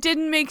 It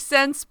didn't make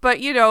sense, but,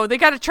 you know, they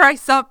gotta try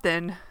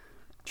something.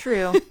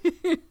 True.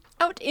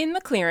 Out in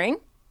the clearing,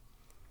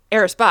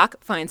 Erisbach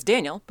finds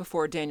Daniel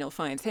before Daniel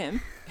finds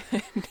him.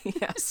 And he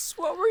asks,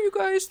 what were you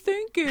guys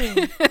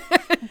thinking?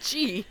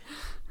 Gee.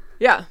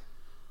 Yeah.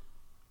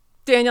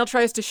 Daniel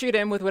tries to shoot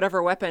him with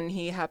whatever weapon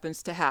he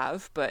happens to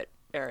have, but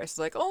Eris is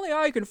like, only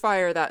I can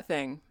fire that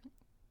thing.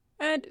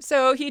 And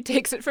so he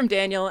takes it from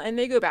Daniel, and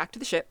they go back to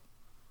the ship.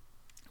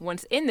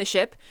 Once in the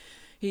ship,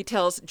 he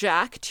tells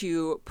Jack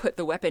to put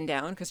the weapon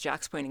down, because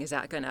Jack's pointing his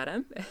gun at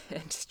him.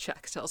 And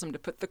Jack tells him to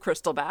put the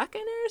crystal back,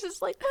 and Eris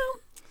is like,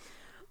 well,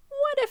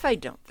 what if I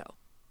don't, though?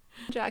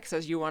 Jack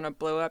says, you want to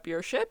blow up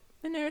your ship?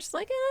 And Eris is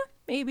like,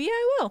 maybe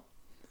I will.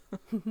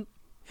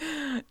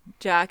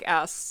 Jack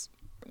asks,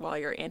 while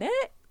you're in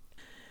it?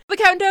 The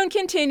countdown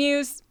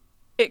continues.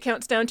 It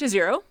counts down to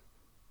 0.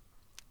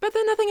 But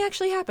then nothing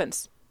actually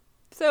happens.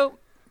 So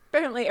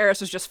apparently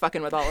Eris was just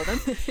fucking with all of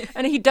them.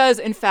 And he does,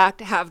 in fact,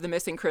 have the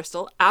missing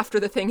crystal. After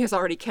the thing has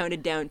already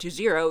counted down to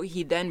 0,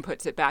 he then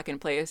puts it back in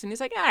place. And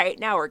he's like, all right,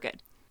 now we're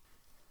good.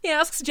 He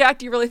asks Jack,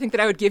 do you really think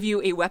that I would give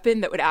you a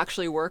weapon that would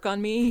actually work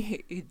on me?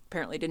 He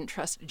apparently didn't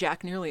trust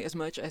Jack nearly as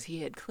much as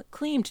he had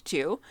claimed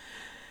to.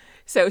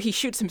 So he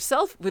shoots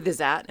himself with his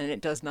Zat, and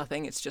it does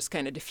nothing. It's just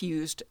kind of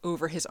diffused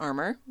over his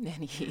armor.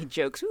 And he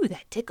jokes, ooh,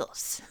 that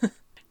tickles.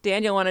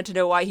 Daniel wanted to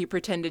know why he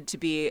pretended to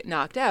be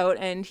knocked out,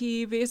 and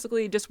he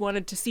basically just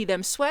wanted to see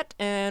them sweat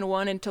and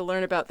wanted to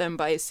learn about them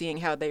by seeing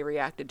how they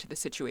reacted to the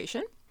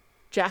situation.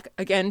 Jack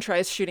again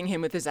tries shooting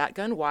him with his Zat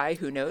gun. Why?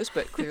 Who knows?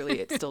 But clearly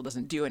it still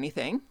doesn't do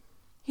anything.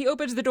 He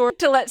opens the door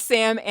to let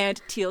Sam and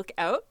Teal'c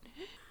out.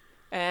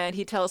 And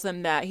he tells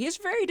them that he's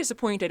very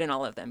disappointed in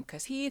all of them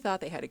because he thought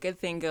they had a good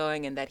thing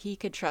going and that he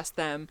could trust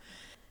them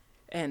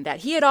and that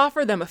he had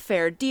offered them a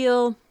fair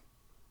deal.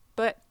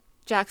 But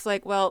Jack's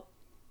like, well,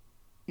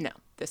 no,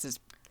 this is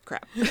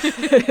crap,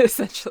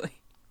 essentially.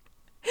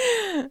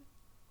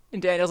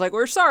 And Daniel's like,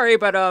 we're sorry,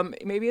 but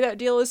maybe that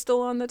deal is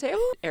still on the table.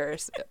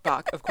 Eris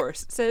Bach, of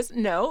course, says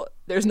no,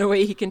 there's no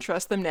way he can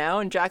trust them now.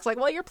 And Jack's like,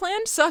 well, your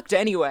plan sucked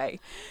anyway.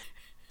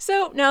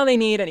 So now they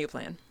need a new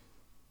plan.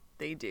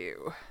 They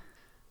do.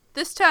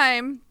 This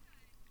time,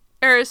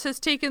 Eris has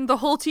taken the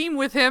whole team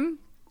with him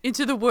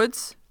into the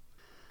woods.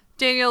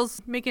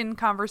 Daniel's making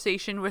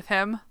conversation with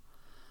him.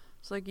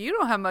 It's like, you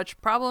don't have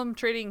much problem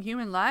trading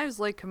human lives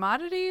like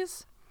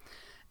commodities.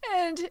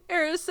 And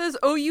Eris says,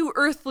 oh, you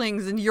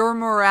earthlings and your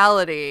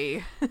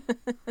morality.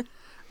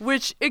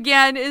 Which,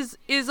 again, is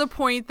a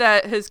point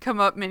that has come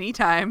up many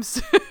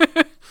times.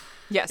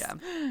 Yes,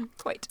 yeah.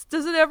 Quite.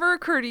 Does it ever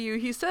occur to you,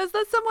 he says,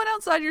 that someone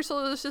outside your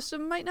solar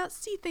system might not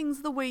see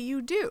things the way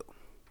you do?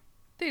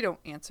 They don't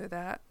answer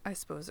that. I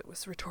suppose it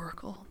was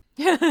rhetorical.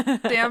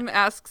 Sam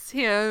asks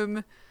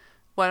him,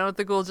 why don't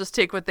the ghouls just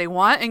take what they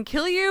want and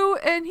kill you?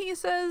 And he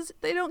says,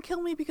 they don't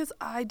kill me because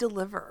I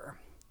deliver.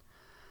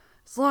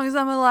 As long as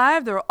I'm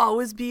alive, there will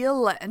always be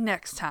a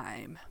next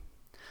time.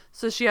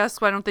 So she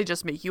asks, why don't they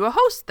just make you a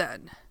host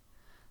then?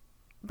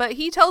 But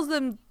he tells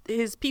them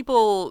his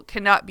people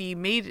cannot be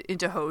made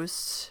into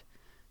hosts.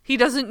 He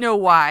doesn't know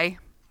why.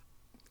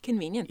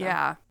 Convenient, though.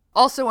 Yeah.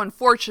 Also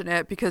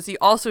unfortunate because he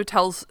also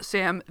tells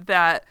Sam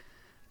that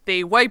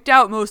they wiped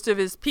out most of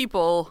his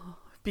people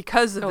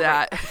because of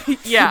that.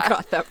 Right. Yeah.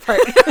 Forgot that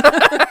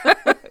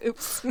part.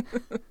 Oops.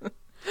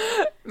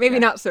 Maybe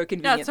not so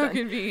convenient. Not so then.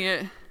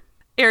 convenient.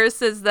 Eris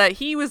says that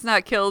he was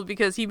not killed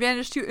because he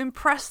managed to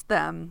impress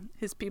them.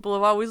 His people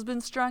have always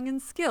been strong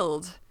and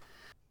skilled.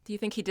 Do you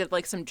think he did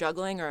like some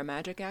juggling or a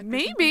magic act?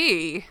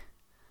 Maybe.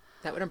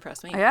 That would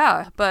impress me.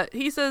 Yeah, but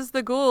he says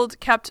the Gould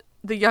kept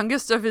the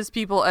youngest of his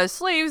people as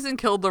slaves and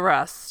killed the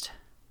rest.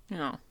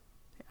 No.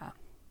 Yeah.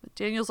 But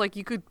Daniel's like,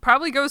 you could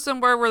probably go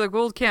somewhere where the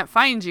Gould can't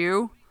find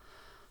you.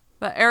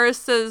 But Eris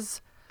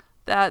says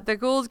that the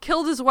Gould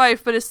killed his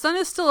wife, but his son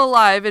is still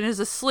alive and is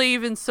a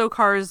slave in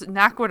Sokar's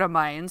Naquita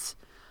mines.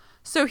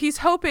 So he's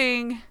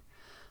hoping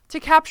to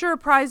capture a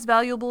prize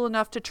valuable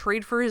enough to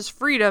trade for his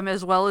freedom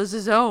as well as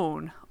his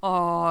own.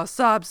 Aw,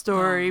 sob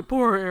story.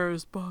 Poor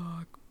Eris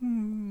Bach. I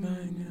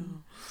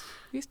know.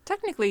 He's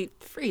technically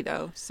free,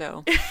 though,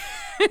 so.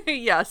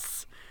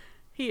 Yes,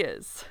 he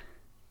is.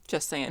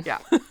 Just saying. Yeah.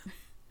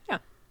 Yeah.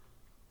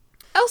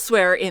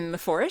 Elsewhere in the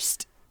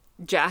forest,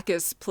 Jack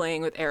is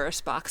playing with Eris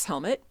Bach's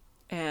helmet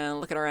and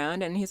looking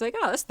around, and he's like,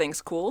 oh, this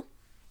thing's cool.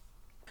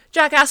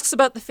 Jack asks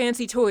about the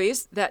fancy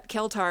toys that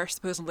Keltar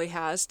supposedly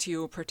has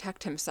to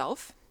protect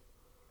himself.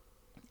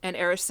 And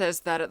Eris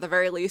says that at the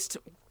very least,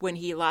 when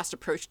he last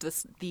approached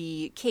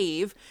the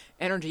cave,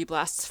 energy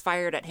blasts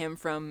fired at him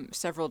from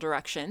several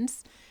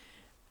directions.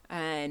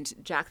 And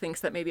Jack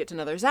thinks that maybe it's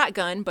another Zat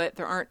gun, but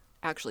there aren't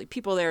actually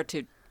people there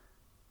to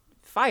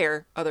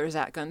fire other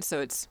Zat guns,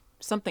 so it's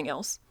something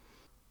else.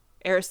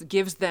 Eris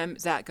gives them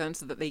Zat guns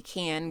so that they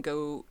can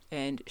go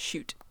and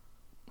shoot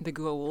the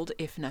Goa'uld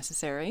if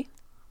necessary.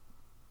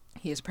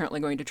 He is apparently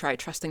going to try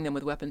trusting them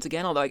with weapons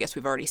again, although I guess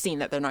we've already seen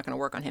that they're not going to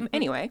work on him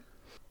anyway.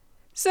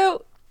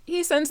 So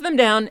he sends them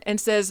down and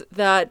says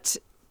that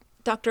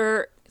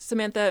Dr.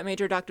 Samantha,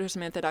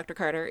 Dr.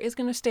 Carter is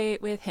going to stay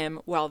with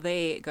him while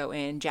they go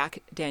in. Jack,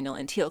 Daniel,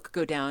 and Teal'c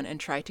go down and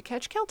try to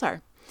catch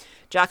Keltar.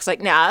 Jack's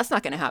like, nah, that's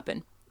not going to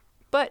happen.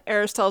 But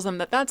Eris tells him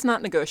that that's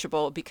not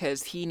negotiable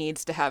because he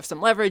needs to have some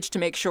leverage to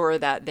make sure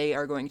that they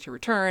are going to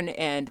return,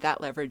 and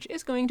that leverage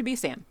is going to be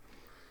Sam.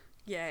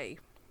 Yay.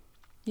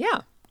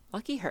 Yeah,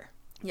 lucky her.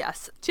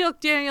 Yes.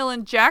 Teal'c, Daniel,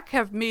 and Jack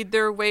have made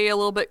their way a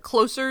little bit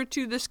closer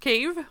to this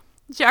cave.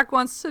 Jack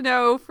wants to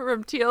know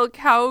from Teal'c,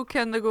 how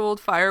can the Goa'uld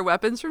fire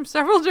weapons from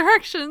several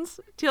directions?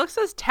 Teal'c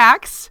says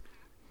tax.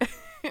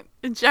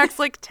 And Jack's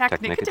like,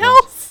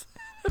 technicals?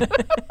 And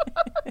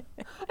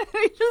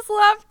I just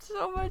laughed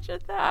so much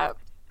at that.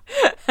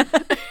 I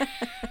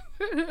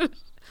mean,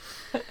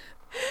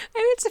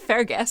 it's a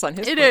fair guess on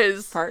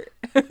his part.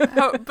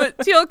 But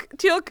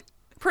Teal'c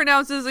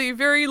pronounces a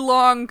very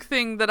long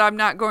thing that I'm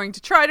not going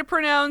to try to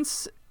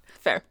pronounce.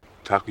 Fair.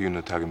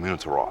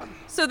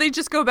 So they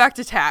just go back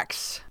to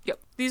tax. Yep.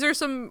 These are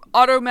some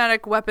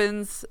automatic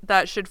weapons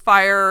that should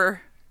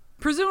fire,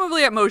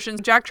 presumably at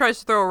motion. Jack tries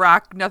to throw a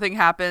rock, nothing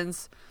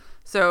happens.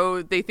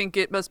 So they think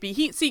it must be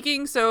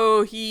heat-seeking,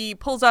 so he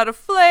pulls out a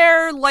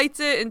flare, lights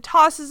it, and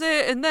tosses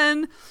it, and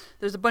then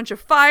there's a bunch of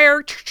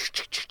fire.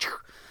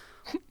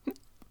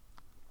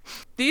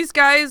 These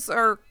guys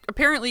are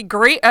apparently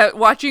great at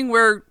watching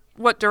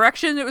what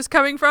direction it was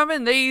coming from,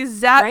 and they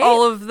zat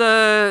all of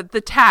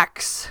the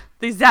tacks.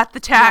 They zat the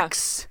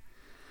tacks. Yeah.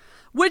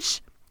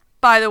 Which,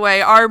 by the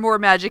way, are more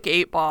Magic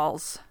 8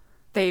 balls.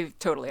 They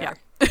totally are.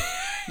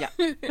 Yeah.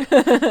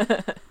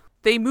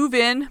 They move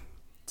in.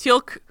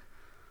 Teal'c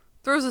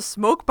throws a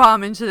smoke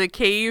bomb into the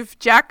cave.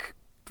 Jack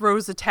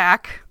throws a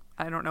tack.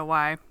 I don't know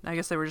why. I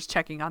guess they were just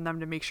checking on them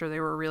to make sure they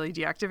were really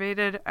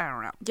deactivated. I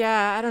don't know.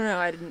 Yeah, I don't know.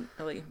 I didn't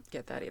really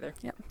get that either.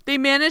 Yeah. They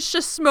managed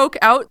to smoke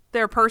out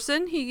their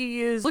person.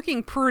 He is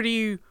looking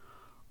pretty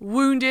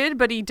wounded,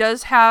 but he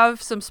does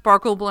have some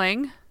sparkle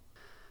bling.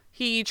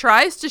 He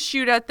tries to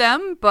shoot at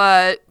them,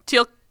 but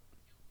Teal'c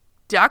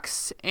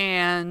ducks,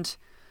 and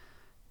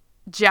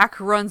Jack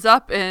runs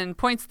up and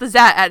points the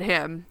Zat at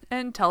him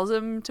and tells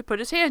him to put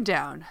his hand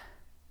down.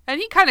 And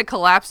he kind of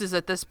collapses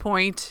at this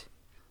point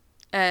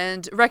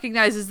and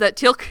recognizes that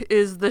Teal'c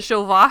is the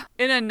Shova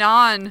in a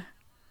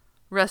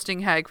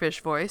non-resting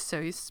hagfish voice,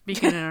 so he's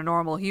speaking in a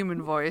normal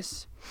human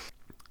voice.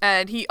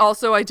 And he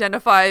also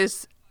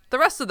identifies the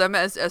rest of them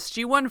as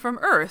SG-1 from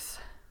Earth.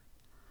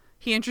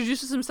 He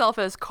introduces himself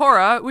as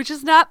Korra, which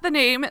is not the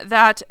name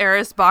that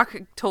Eris Bach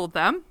told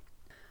them.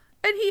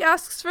 And he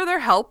asks for their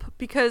help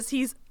because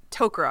he's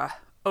Tok'ra.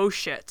 Oh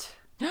shit.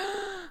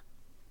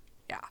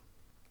 Yeah.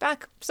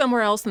 Back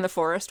somewhere else in the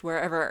forest,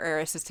 wherever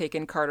Eris has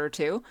taken Carter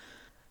to,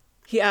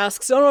 he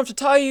asks, I don't have to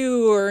tie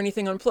you or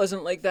anything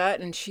unpleasant like that,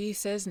 and she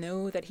says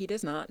no, that he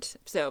does not.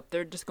 So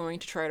they're just going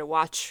to try to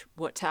watch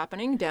what's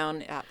happening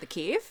down at the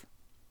cave.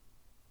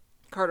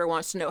 Carter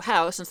wants to know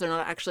how, since they're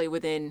not actually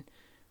within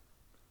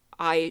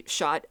eye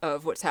shot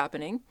of what's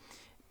happening.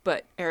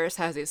 But Eris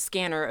has a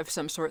scanner of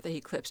some sort that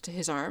he clips to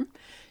his arm.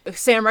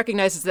 Sam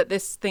recognizes that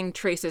this thing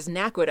traces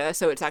Naquadah,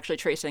 so it's actually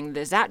tracing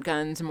the Zat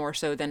guns more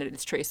so than it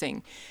is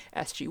tracing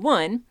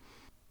SG-1.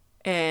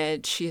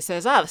 And she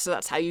says, so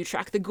that's how you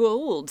track the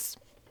Goa'ulds.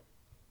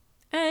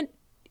 And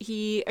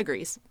he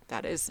agrees.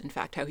 That is, in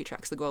fact, how he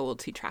tracks the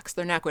Goa'ulds. He tracks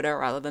their Naquadah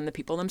rather than the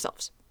people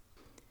themselves.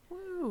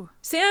 Woo.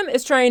 Sam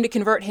is trying to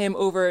convert him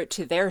over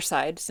to their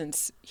side,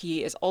 since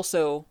he is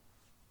also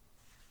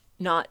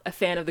not a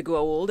fan of the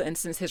Goa'uld, and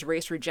since his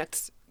race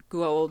rejects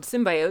Goa'uld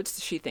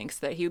symbiotes, she thinks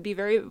that he would be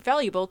very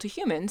valuable to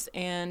humans,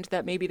 and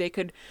that maybe they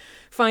could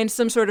find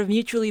some sort of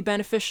mutually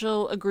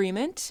beneficial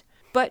agreement.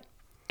 But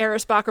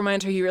Eris Bach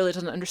reminds her he really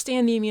doesn't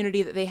understand the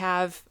immunity that they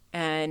have,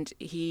 and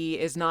he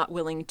is not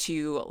willing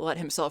to let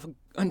himself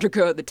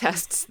undergo the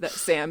tests that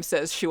Sam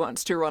says she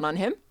wants to run on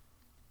him,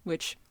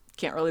 which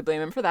can't really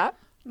blame him for that.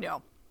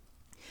 No.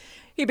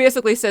 He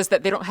basically says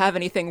that they don't have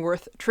anything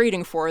worth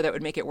trading for that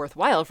would make it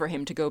worthwhile for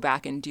him to go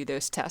back and do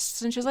those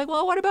tests. And she's like,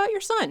 well, what about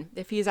your son?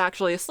 If he's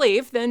actually a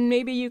slave, then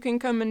maybe you can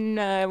come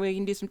and we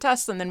can do some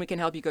tests and then we can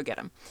help you go get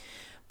him.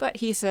 But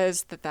he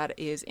says that that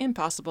is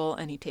impossible,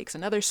 and he takes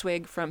another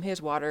swig from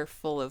his water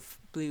full of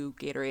blue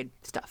Gatorade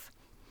stuff.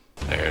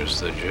 There's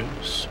the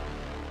juice.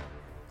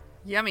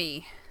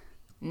 Yummy.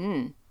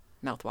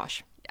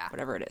 Mouthwash. Yeah.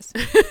 Whatever it is.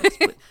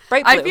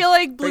 Bright blue. I feel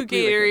like blue Bright blue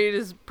liquid. Gatorade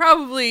is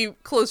probably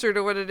closer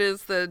to what it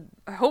is than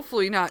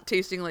hopefully not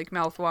tasting like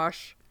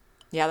mouthwash.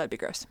 Yeah, that'd be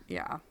gross.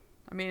 Yeah.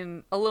 I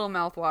mean, a little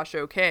mouthwash,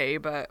 okay,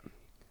 but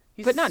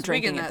he's But not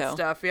swigging drinking it, that though.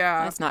 stuff,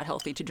 yeah. That's not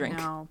healthy to drink.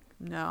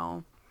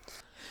 No.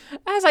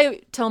 As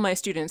I tell my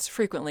students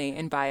frequently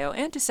in bio,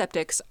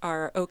 antiseptics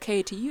are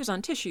okay to use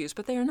on tissues,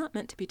 but they are not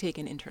meant to be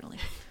taken internally.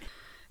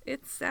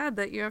 It's sad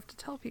that you have to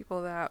tell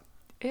people that.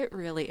 It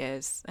really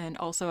is. And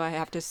also I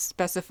have to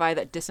specify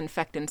that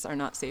disinfectants are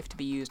not safe to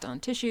be used on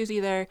tissues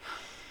either.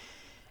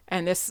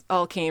 And this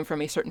all came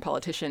from a certain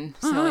politician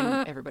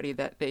telling everybody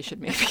that they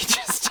should maybe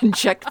just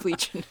inject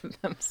bleach into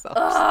themselves.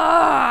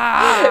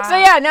 So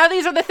yeah, now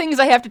these are the things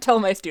I have to tell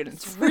my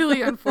students.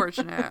 Really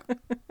unfortunate.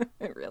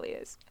 It really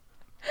is.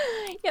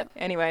 Yep.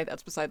 Anyway,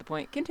 that's beside the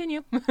point.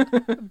 Continue.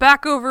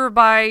 Back over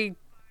by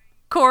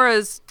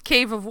Korra's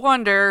Cave of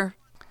Wonder,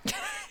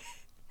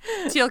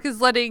 Teal'c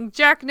is letting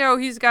Jack know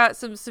he's got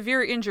some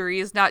severe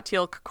injuries, not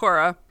Teal'c,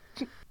 Korra.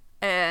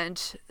 And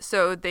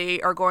so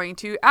they are going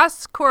to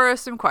ask Korra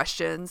some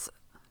questions.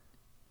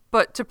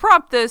 But to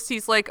prompt this,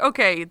 he's like,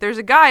 okay, there's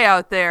a guy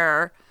out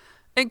there.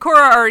 And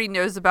Korra already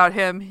knows about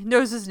him. He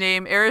knows his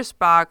name, Eris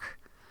Bach.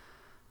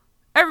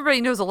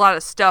 Everybody knows a lot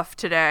of stuff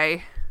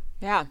today.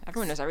 Yeah,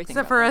 everyone knows everything.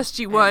 Except about for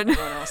them. SG-1. And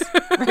everyone else.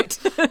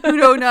 Right. Who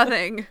know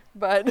nothing.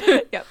 But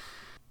Yep.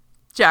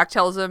 Jack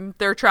tells him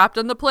they're trapped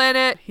on the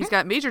planet. He's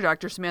got Major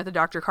Dr. Samantha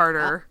Dr.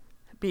 Carter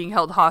being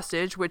held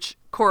hostage, which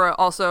Korra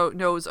also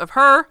knows of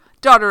her.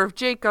 Daughter of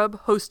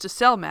Jacob, host to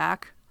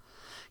Selmak.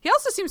 He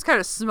also seems kind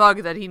of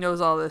smug that he knows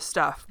all this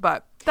stuff,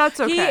 but that's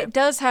okay. He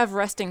does have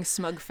resting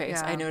smug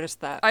face. Yeah. I noticed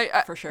that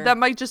I for sure. That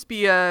might just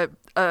be a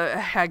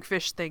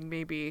hagfish thing,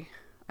 maybe.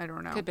 I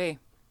don't know. Could be.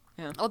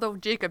 Yeah. Although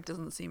Jacob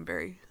doesn't seem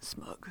very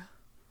smug.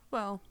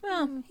 Well,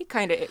 He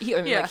kind of.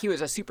 Yeah. Like he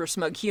was a super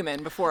smug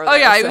human before. oh though,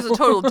 yeah, he so. was a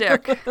total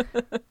dick.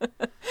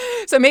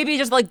 So maybe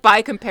just like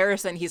by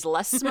comparison, he's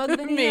less smug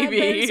than he had Maybe.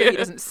 been, so he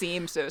doesn't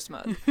seem so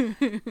smug.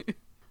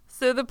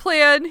 So the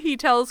plan, he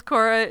tells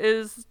Korra,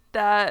 is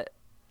that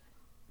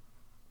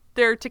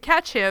they're to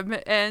catch him,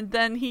 and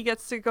then he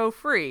gets to go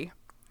free.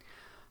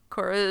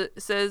 Korra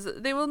says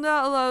they will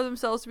not allow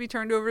themselves to be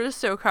turned over to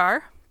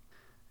Sokar.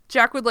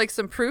 Jack would like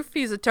some proof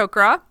he's a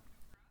Tok'ra.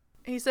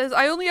 He says,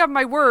 I only have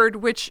my word,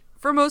 which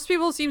for most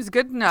people seems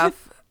good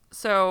enough.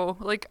 So,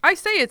 like, I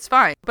say it's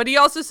fine. But he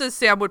also says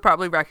Sam would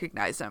probably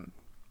recognize him.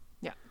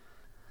 Yeah.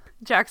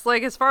 Jack's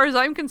like, as far as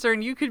I'm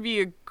concerned, you could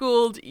be a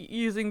Goa'uld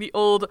using the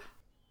old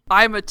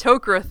I'm a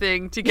Tok'ra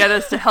thing to get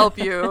us to help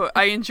you.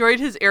 I enjoyed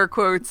his air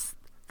quotes.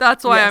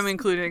 That's why I'm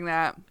including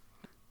that.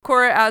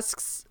 Korra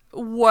asks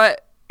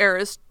what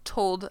Eris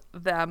told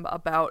them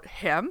about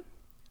him.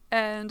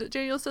 And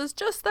Daniel says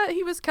just that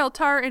he was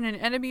Keltar and an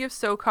enemy of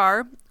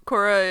Sokar.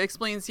 Korra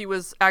explains he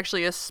was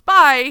actually a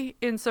spy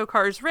in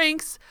Sokar's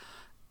ranks.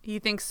 He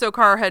thinks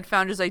Sokar had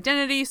found his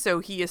identity, so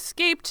he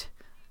escaped,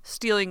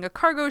 stealing a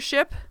cargo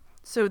ship.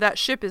 So that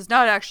ship is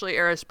not actually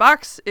Eris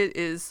Bach's, it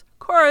is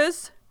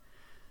Korra's,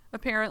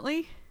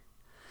 apparently.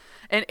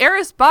 And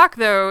Eris Bach,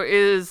 though,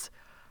 is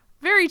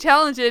very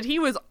talented. He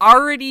was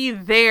already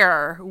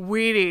there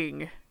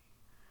waiting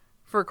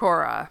for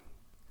Korra.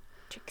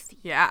 Trixie.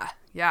 Yeah.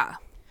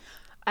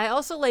 I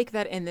also like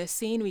that in this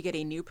scene we get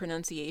a new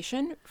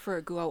pronunciation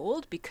for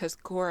Goa'uld because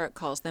Korra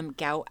calls them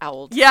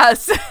Goa'uld.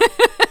 Yes.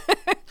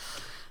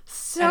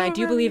 And I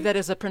do believe that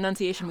is a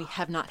pronunciation we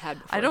have not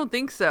had before. I don't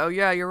think so.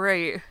 Yeah, you're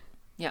right.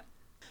 Yeah.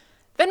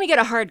 Then we get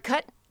a hard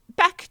cut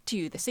back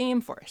to the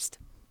same forest.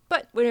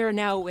 But we're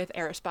now with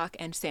Eris Bach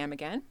and Sam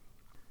again.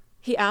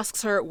 He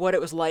asks her what it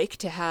was like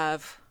to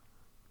have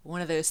one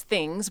of those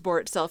things bore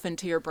itself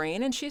into your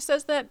brain, and she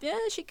says that,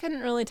 she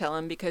couldn't really tell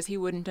him because he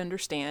wouldn't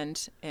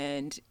understand.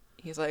 And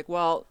he's like,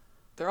 well,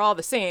 they're all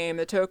the same,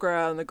 the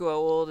Tok'ra and the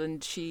Goa'uld,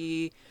 and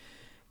she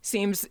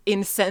seems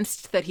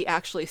incensed that he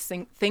actually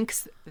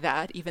thinks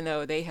that, even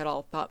though they had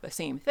all thought the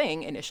same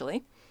thing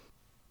initially.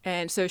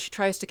 And so she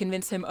tries to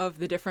convince him of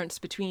the difference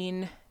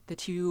between the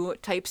two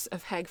types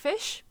of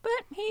hagfish, but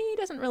he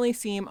doesn't really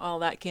seem all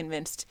that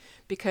convinced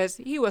because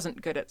he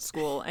wasn't good at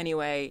school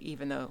anyway,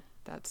 even though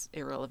that's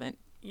irrelevant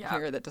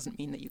here. That doesn't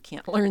mean that you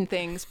can't learn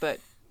things,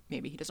 but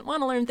maybe he doesn't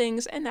want to learn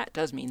things, and that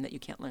does mean that you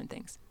can't learn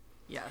things.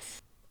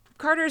 Yes.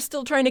 Carter is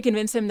still trying to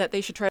convince him that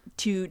they should try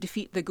to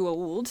defeat the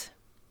Goa'uld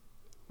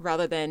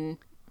rather than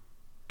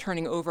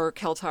turning over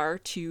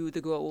Keltar to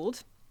the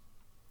Goa'uld,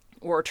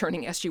 or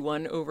turning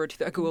SG-1 over to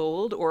the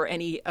Goa'uld, or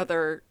any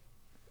other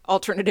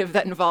alternative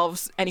that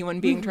involves anyone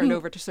being turned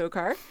over to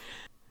Sokar.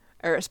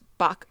 Eris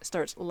Bach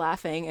starts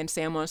laughing, and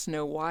Sam wants to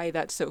know why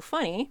that's so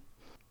funny.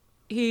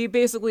 He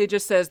basically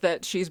just says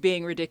that she's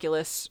being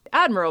ridiculous,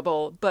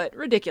 admirable, but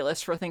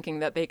ridiculous for thinking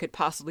that they could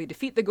possibly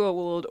defeat the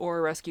Goa'uld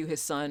or rescue his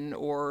son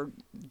or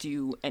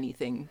do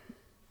anything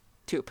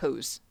to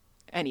oppose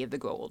any of the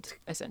Goa'uld,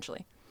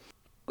 essentially.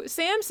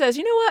 Sam says,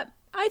 you know what?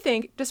 I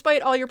think,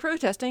 despite all your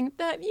protesting,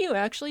 that you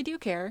actually do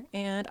care,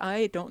 and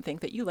I don't think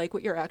that you like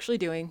what you're actually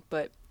doing,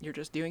 but you're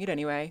just doing it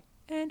anyway.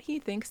 And he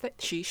thinks that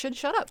she should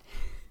shut up.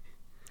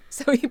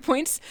 So he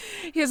points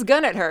his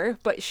gun at her,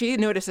 but she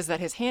notices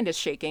that his hand is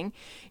shaking.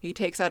 He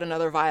takes out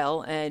another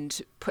vial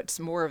and puts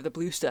more of the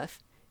blue stuff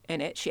in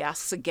it. She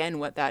asks again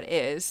what that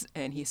is,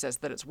 and he says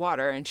that it's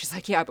water. And she's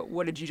like, yeah, but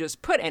what did you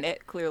just put in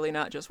it? Clearly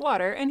not just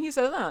water. And he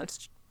says, oh,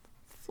 it's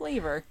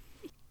flavor.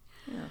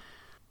 Yeah.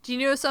 Do you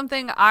know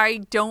something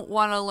I don't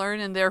want to learn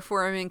and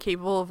therefore I'm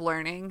incapable of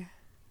learning?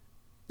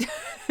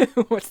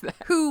 What's that?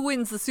 Who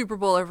wins the Super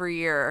Bowl every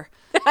year?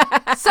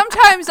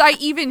 Sometimes I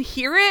even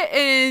hear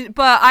it,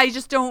 but I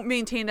just don't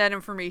maintain that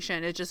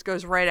information. It just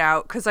goes right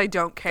out because I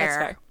don't care. That's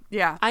fair.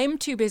 Yeah. I'm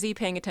too busy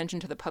paying attention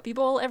to the Puppy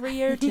Bowl every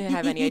year to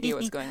have any idea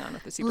what's going on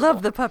with the Super Bowl.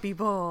 Love the Puppy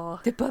Bowl.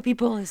 The Puppy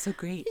Bowl is so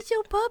great. It's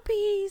your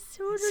puppies.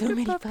 So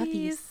many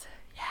puppies.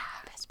 Yeah.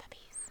 Best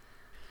puppies.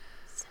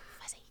 So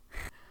fuzzy.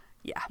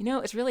 Yeah. You know,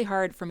 it's really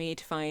hard for me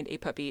to find a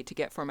puppy to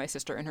get for my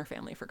sister and her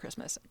family for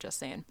Christmas. Just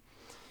saying.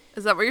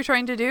 Is that what you're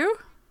trying to do?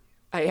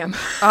 I am.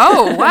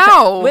 Oh,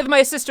 wow. With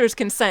my sister's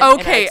consent.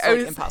 Okay.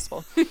 And it's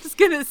impossible. I was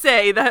going to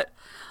say that.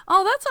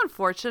 Oh, that's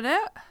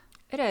unfortunate.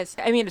 It is.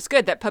 I mean, it's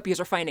good that puppies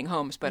are finding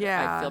homes, but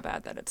Yeah. I feel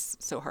bad that it's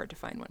so hard to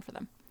find one for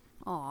them.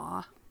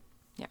 Aw.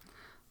 Yeah.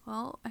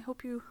 Well, I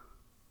hope you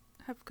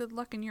have good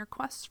luck in your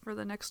quest for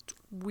the next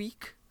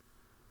week.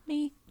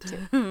 Me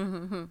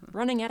too.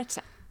 Running out of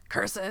time.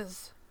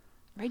 Curses.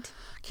 Right?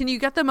 Can you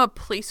get them a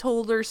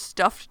placeholder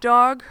stuffed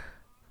dog?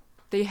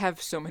 They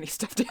have so many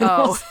stuffed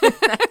animals in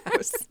that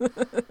house.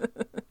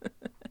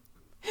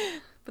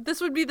 But this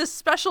would be the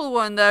special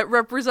one that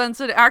represents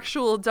an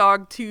actual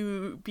dog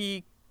to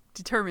be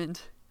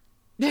determined.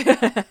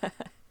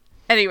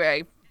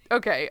 Anyway,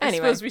 okay. I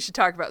suppose we should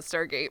talk about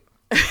Stargate.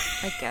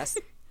 I guess.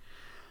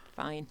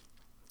 Fine.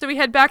 So we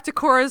head back to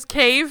Korra's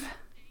cave.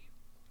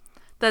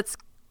 That's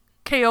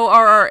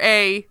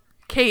Korrakave.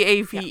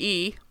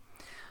 Yeah.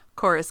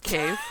 Korra's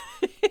cave.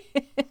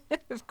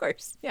 Of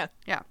course. Yeah.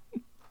 Yeah.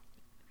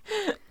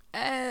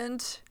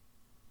 And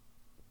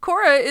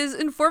Korra is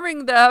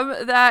informing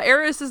them that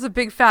Eris is a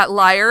big fat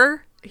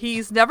liar.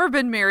 He's never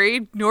been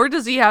married, nor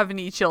does he have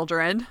any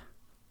children.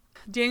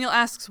 Daniel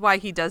asks why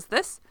he does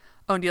this.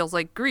 O'Neill's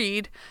like,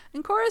 greed.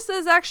 And Korra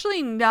says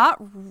actually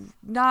not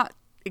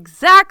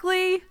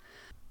exactly.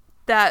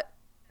 That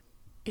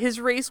his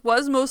race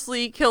was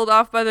mostly killed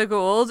off by the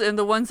Goa'uld, and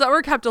the ones that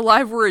were kept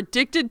alive were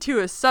addicted to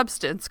a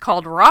substance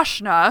called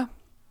Rashna.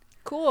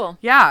 Cool.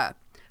 Yeah.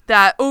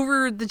 That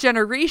over the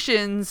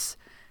generations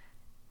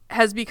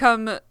has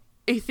become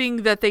a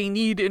thing that they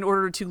need in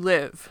order to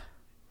live.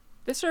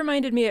 This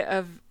reminded me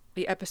of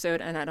the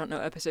episode, and I don't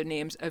know episode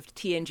names, of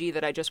TNG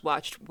that I just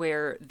watched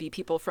where the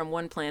people from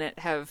one planet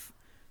have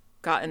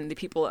gotten the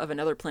people of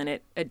another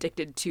planet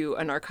addicted to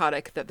a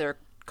narcotic that they're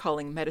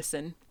calling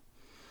medicine.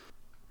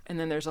 And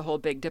then there's a whole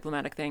big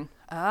diplomatic thing.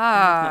 It's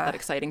not that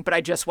exciting, but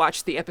I just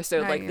watched the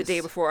episode like the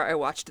day before I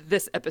watched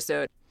this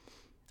episode.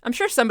 I'm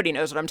sure somebody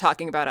knows what I'm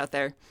talking about out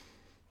there.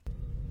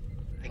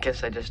 I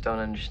guess I just don't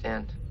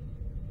understand.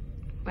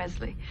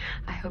 Wesley,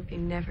 I hope you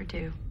never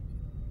do.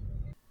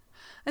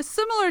 It's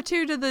similar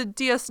to the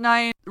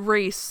DS9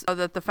 race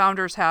that the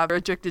founders have. They're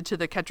addicted to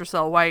the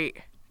Ketracel White.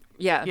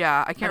 Yeah.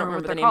 Yeah, I can't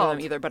remember the what name they're of called.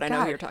 them either, but I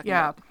know who you're talking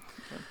about.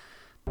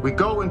 We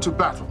go into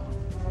battle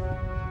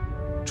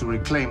to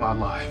reclaim our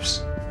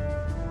lives.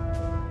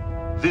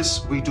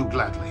 This we do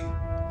gladly,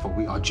 for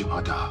we are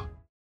Jem'Hadar.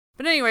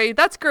 But anyway,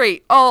 that's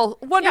great. All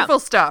wonderful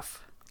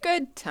stuff.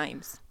 Good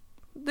times.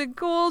 The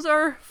ghouls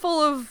are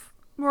full of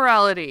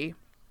morality.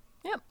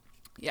 Yep.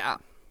 Yeah.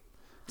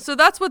 So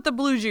that's what the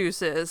blue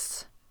juice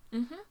is.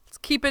 Mm-hmm. It's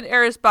keeping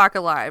Eris Bach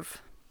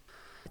alive.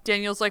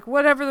 Daniel's like,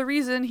 whatever the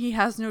reason, he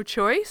has no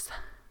choice.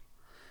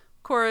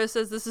 Cora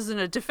says this isn't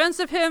a defense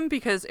of him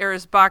because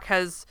Eris Bach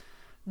has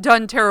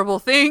done terrible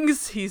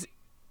things. He's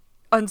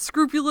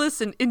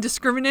unscrupulous and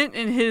indiscriminate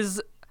in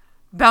his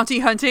bounty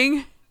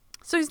hunting.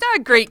 So he's not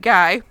a great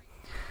guy.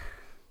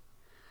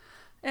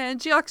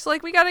 And Jack's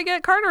like, we gotta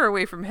get Carter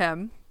away from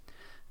him.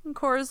 And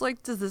Cora's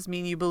like, does this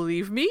mean you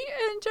believe me?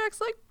 And Jack's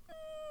like,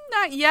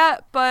 not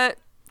yet, but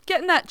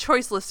getting that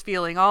choiceless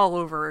feeling all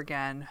over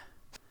again.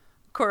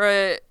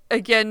 Cora,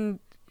 I think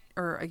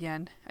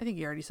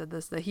he already said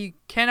this, that he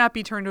cannot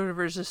be turned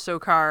over to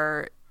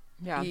Sokar.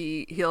 Yeah.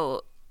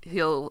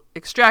 He'll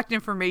extract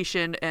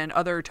information and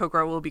other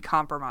Tok'ra will be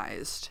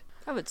compromised.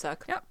 That would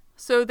suck. Yep.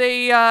 So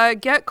they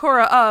get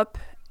Cora up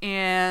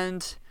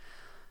and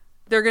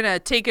they're going to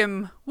take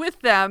him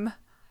with them.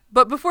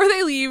 But before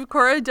they leave,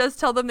 Cora does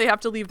tell them they have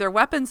to leave their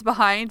weapons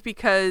behind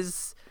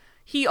because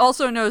he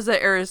also knows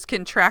that Eris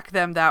can track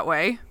them that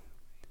way.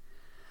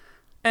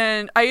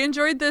 And I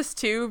enjoyed this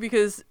too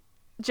because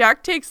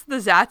Jack takes the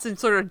Zats and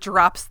sort of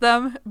drops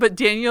them, but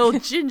Daniel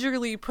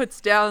gingerly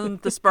puts down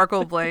the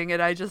sparkle bling,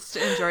 and I just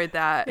enjoyed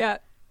that. Yeah.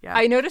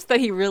 I noticed that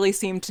he really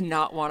seemed to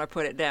not want to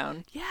put it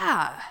down.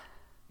 Yeah.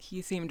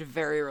 He seemed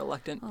very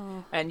reluctant.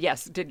 Oh. And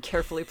yes, did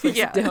carefully place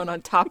it down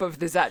on top of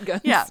the Zat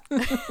guns. Yeah.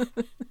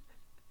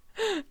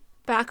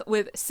 Back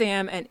with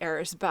Sam and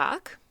Eris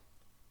Bach.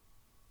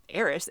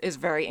 Eris is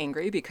very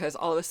angry because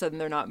all of a sudden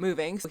they're not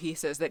moving. So he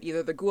says that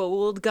either the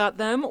Goa'uld got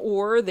them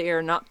or they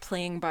are not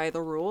playing by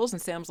the rules.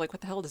 And Sam's like,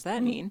 what the hell does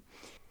that mean?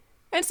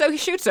 And so he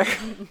shoots her.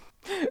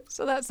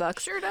 So that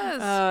sucks. Sure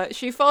does.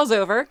 She falls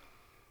over.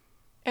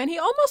 And he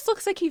almost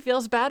looks like he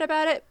feels bad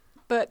about it.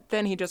 But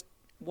then he just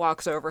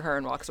walks over her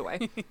and walks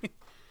away.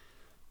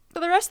 So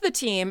the rest of the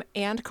team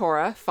and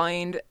Cora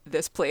find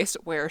this place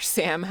where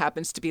Sam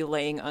happens to be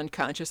laying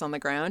unconscious on the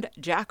ground.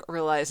 Jack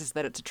realizes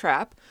that it's a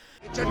trap.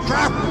 It's a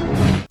trap!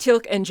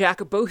 Teal'c and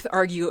Jack both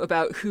argue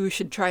about who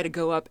should try to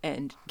go up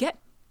and get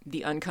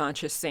the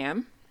unconscious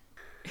Sam.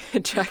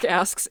 Jack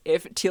asks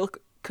if Teal'c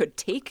could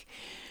take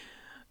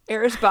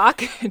Eris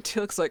Bach, and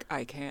Teal'c's like,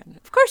 I can.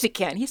 Of course he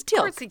can. He's Teal'c.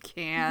 Of course he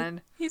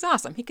can. He's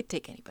awesome. He could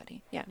take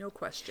anybody. Yeah. No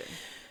question.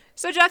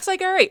 So Jack's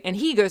like, all right. And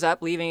he goes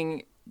up,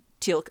 leaving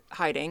Teal'c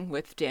hiding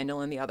with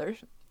Daniel and the others.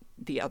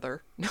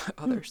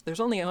 There's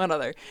only one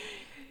other.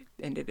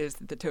 And it is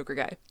the Tok'ra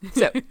guy.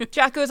 So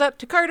Jack goes up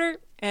to Carter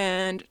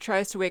and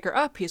tries to wake her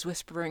up. He's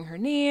whispering her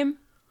name.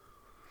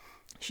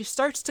 She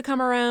starts to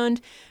come around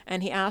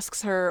and he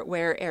asks her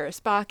where Eris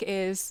Bach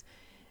is.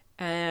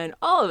 And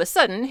all of a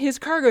sudden, his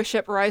cargo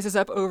ship rises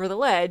up over the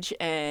ledge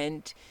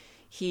and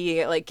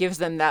he gives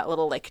them that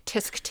little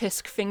tisk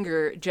tisk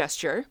finger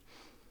gesture.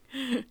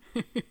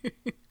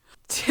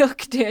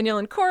 Teal'c, Daniel,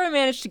 and Cora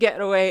manage to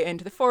get away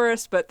into the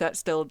forest, but that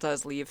still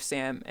does leave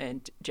Sam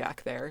and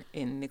Jack there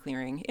in the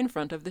clearing in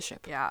front of the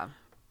ship. Yeah.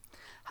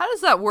 How does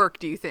that work,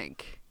 do you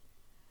think?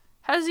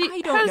 How does he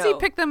know.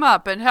 pick them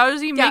up and how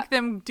does he make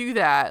them do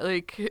that?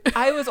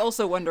 I was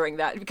also wondering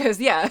that because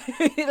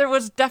there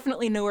was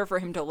definitely nowhere for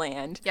him to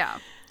land. Yeah.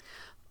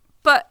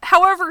 But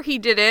however he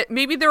did it,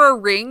 maybe there are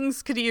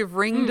rings. Could he have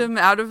ringed him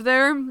out of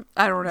there?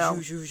 I don't know.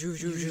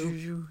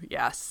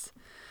 Yes.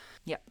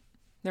 Yep.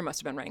 There must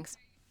have been rings.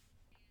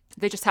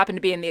 They just happened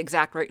to be in the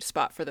exact right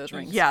spot for those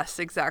rings. Yes,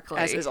 exactly.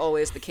 As is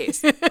always the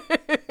case.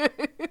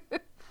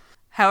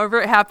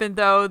 However it happened,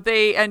 though,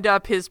 they end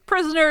up his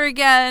prisoner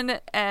again,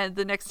 and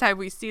the next time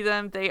we see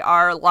them, they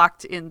are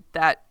locked in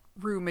that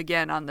room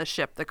again on the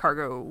ship, the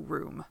cargo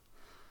room.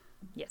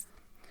 Yes.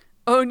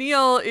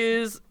 O'Neill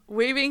is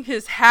waving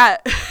his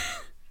hat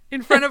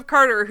in front of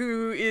Carter,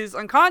 who is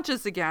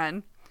unconscious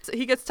again. So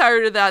he gets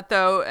tired of that,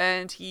 though,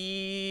 and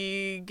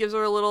he gives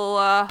her a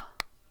little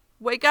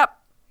wake up.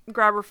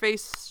 Grab her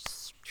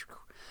face.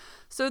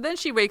 So then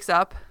she wakes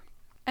up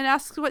and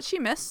asks what she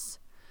missed.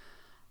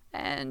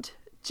 And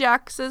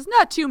Jack says,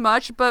 not too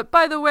much, but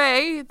by the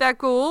way, that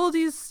Goa'uld,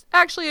 he's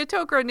actually a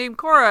Tok'ra named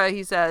Cora,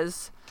 he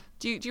says.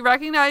 Do you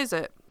recognize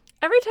it?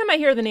 Every time I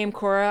hear the name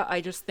Cora, I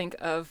just think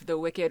of the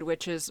Wicked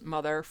Witch's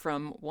mother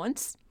from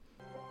Once.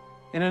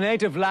 In her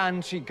native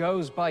land, she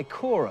goes by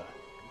Cora.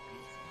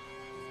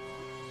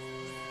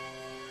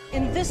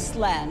 In this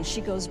land,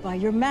 she goes by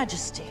Your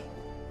Majesty.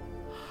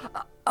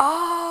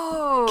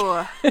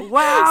 Oh,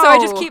 wow. So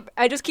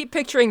I just keep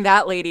picturing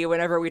that lady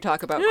whenever we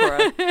talk about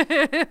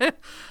Cora.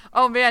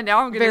 Oh man, now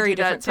I'm going to do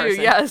that too.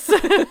 Person. Yes.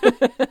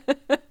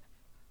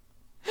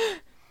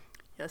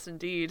 Yes,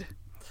 indeed.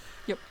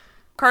 Yep.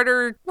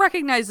 Carter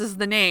recognizes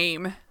the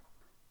name,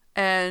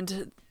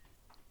 and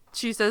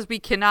she says we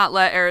cannot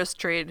let Eris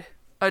trade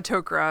a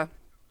Tok'ra.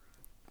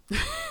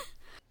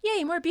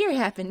 Yay, more beer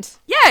happened.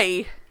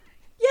 Yay!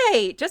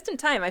 Yay! Just in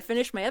time, I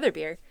finished my other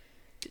beer.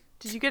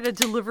 Did you get a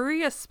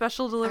delivery, a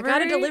special delivery? I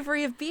got a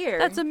delivery of beer.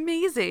 That's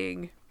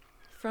amazing.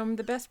 From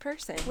the best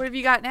person. What have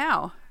you got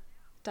now?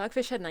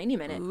 Dogfish had 90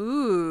 minutes.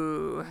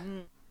 Ooh.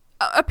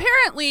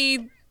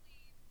 Apparently,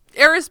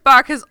 Eris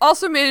Bach has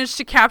also managed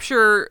to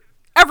capture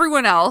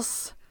everyone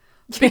else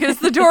because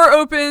the door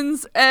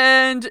opens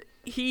and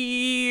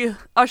he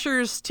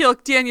ushers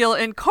Teal'c, Daniel,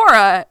 and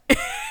Cora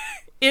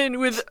in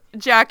with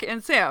Jack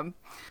and Sam.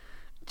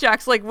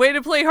 Jack's like, way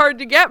to play hard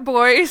to get,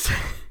 boys.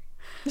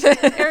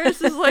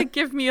 Eris is like,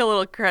 give me a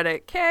little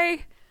credit,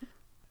 okay?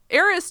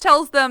 Eris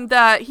tells them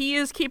that he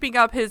is keeping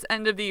up his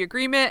end of the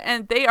agreement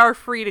and they are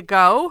free to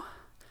go.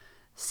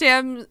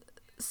 Sam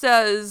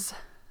says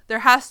there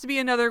has to be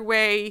another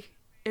way.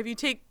 If you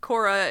take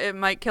Cora, it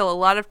might kill a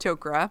lot of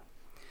Tok'ra.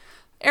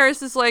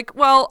 Eris is like,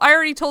 well, I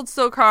already told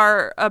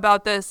Sokar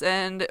about this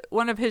and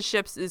one of his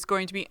ships is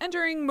going to be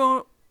entering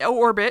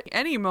orbit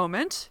any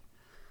moment.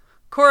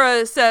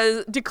 Cora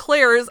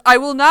declares, I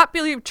will not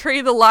betray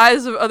the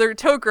lives of other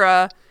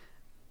Tok'ra.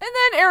 And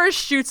then Eris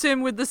shoots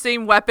him with the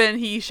same weapon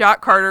he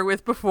shot Carter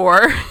with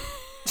before.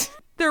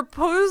 Their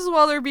pose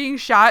while they're being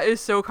shot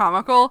is so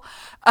comical.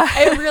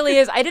 It really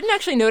is. I didn't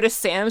actually notice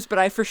Sam's, but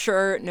I for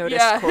sure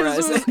noticed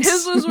Cora's.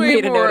 His was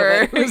way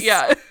more.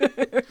 Yeah.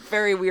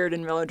 Very weird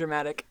and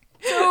melodramatic.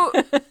 So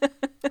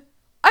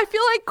I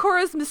feel like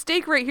Cora's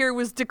mistake right here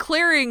was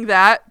declaring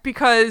that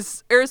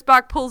because Eris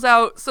Bach pulls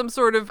out some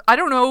sort of, I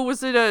don't know,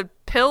 was it a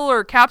pill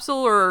or capsule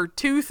or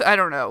tooth? I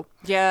don't know.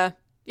 Yeah.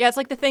 Yeah, it's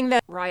like the thing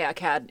that Ryak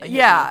had.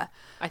 Yeah.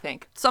 I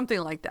think.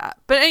 Something like that.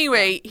 But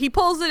anyway, he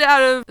pulls it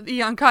out of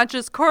the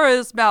unconscious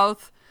Cora's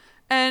mouth,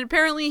 and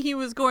apparently he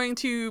was going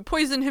to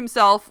poison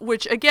himself,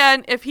 which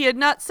again, if he had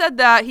not said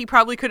that, he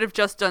probably could have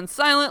just done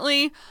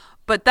silently,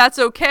 but that's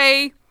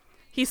okay.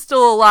 He's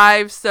still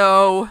alive,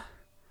 so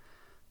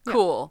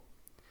cool.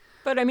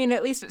 But I mean,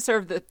 at least it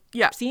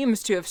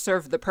seems to have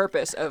served the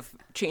purpose of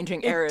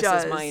changing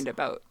Eris's mind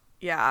about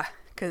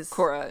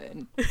Cora.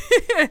 And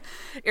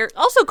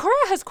also, Cora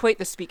has quite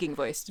the speaking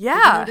voice. Yeah,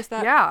 did you notice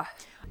that? Yeah.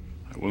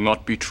 I will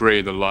not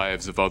betray the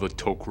lives of other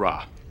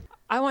Tok'ra.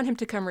 I want him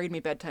to come read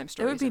me bedtime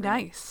stories. It would be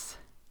nice.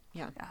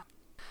 Yeah.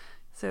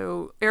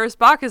 So Eris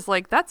Bach is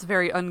like, that's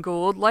very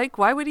ungold. Like,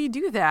 why would he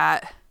do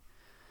that?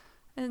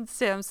 And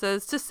Sam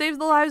says, to save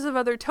the lives of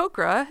other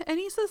Tok'ra. And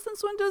he says,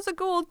 since when does a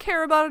gold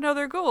care about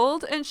another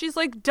gold? And she's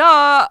like,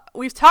 duh,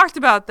 we've talked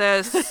about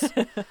this.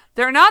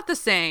 They're not the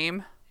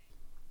same.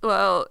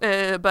 Well,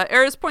 but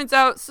Eris points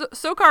out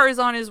Sokar is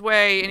on his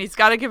way and he's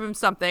got to give him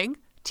something.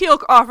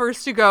 Teal'c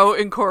offers to go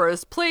in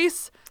Cora's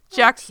place.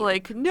 Jack's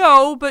like,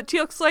 no, but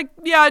Teal'c's like,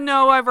 yeah,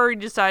 no, I've already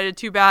decided.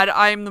 Too bad.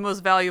 I'm the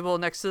most valuable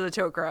next to the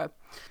Tok'ra.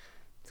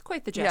 It's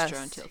quite the gesture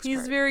on Teal'c's part.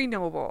 He's very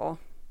noble.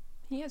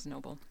 He is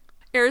noble.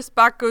 Eris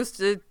Bach goes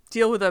to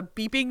deal with a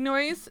beeping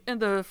noise in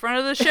the front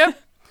of the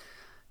ship.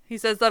 He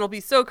says that'll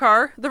be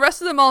Sokar. The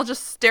rest of them all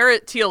just stare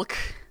at Teal'c.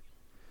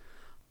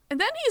 And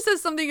then he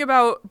says something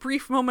about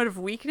brief moment of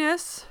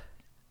weakness,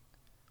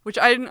 which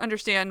I didn't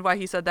understand why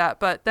he said that,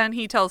 but then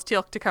he tells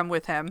Teal'c to come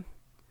with him.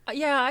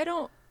 Yeah, I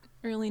don't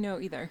really know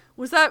either.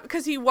 Was that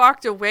because he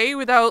walked away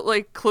without,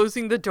 like,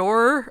 closing the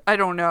door? I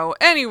don't know.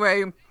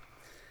 Anyway,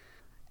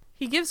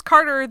 he gives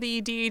Carter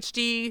the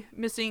DHD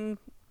missing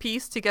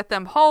piece to get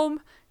them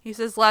home. He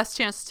says last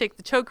chance to take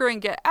the Tok'ra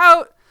and get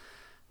out.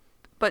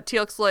 But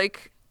Teal'c's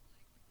like,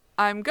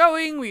 I'm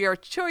going. We are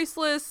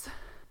choiceless.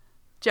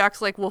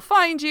 Jack's like, we'll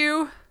find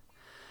you.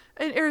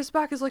 And Eris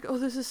Bach is like, oh,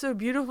 this is so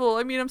beautiful.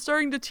 I mean, I'm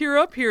starting to tear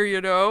up here,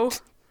 you know.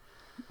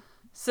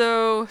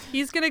 So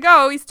he's going to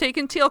go. He's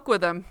taking Teal'c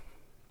with him.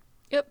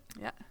 Yep.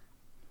 Yeah.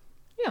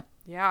 Yeah.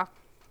 Yeah.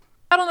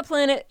 Out on the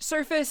planet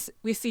surface,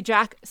 we see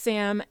Jack,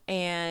 Sam,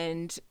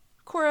 and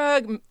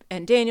Cora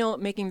and Daniel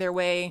making their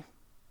way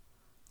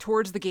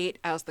towards the gate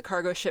as the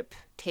cargo ship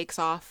takes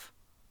off.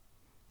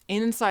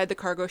 Inside the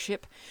cargo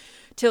ship,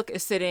 Teal'c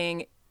is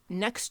sitting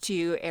next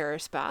to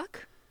Eris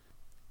Bach.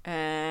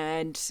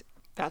 And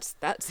that's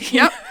that scene.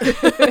 Yep.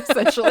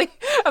 Essentially.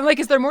 I'm like,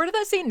 is there more to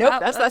that scene? Nope,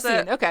 that's that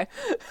scene. Okay.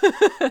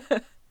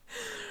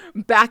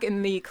 Back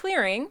in the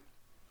clearing,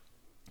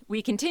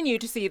 we continue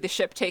to see the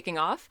ship taking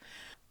off.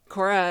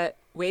 Cora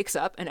wakes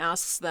up and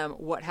asks them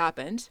what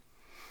happened,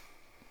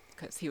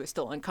 because he was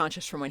still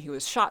unconscious from when he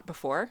was shot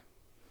before.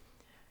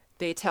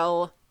 They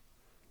tell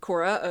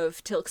Cora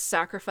of Teal'c's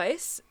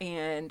sacrifice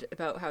and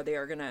about how they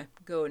are going to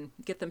go and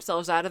get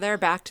themselves out of there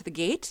back to the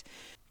gate.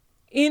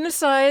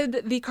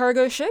 Inside the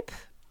cargo ship,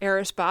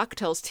 Eris Bach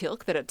tells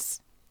Teal'c that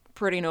it's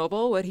pretty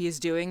noble what he's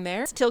doing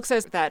there. Teal'c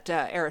says that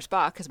Eris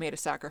Bach has made a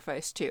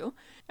sacrifice too.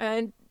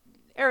 And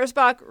Eris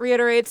Bach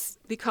reiterates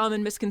the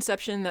common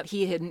misconception that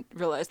he hadn't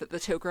realized that the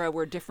Tok'ra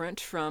were different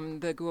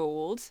from the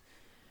Goa'uld.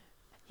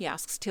 He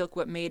asks Teal'c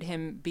what made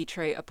him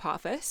betray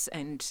Apophis,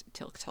 and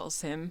Teal'c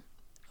tells him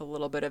a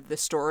little bit of the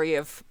story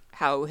of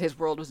how his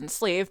world was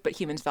enslaved, but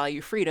humans value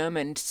freedom,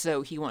 and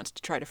so he wants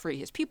to try to free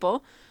his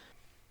people.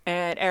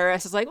 And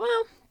Eris is like,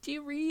 well, do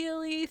you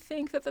really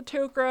think that the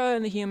Tok'ra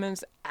and the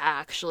humans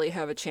actually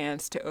have a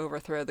chance to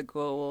overthrow the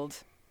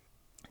Goa'uld?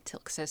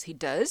 Teal'c says he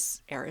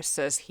does. Eris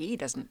says he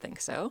doesn't think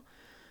so.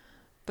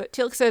 But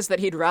Teal'c says that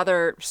he'd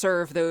rather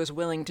serve those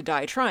willing to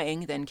die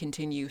trying than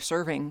continue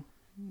serving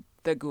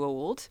the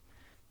Goa'uld.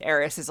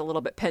 Eris is a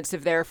little bit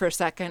pensive there for a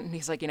second, and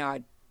he's like,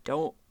 I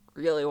don't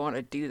really want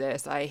to do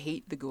this. I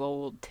hate the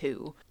Goa'uld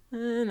too.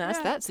 And that's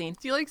that scene.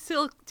 Do you like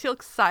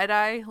Teal'c's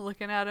side-eye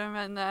looking at him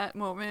in that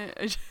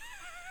moment?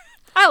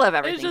 I love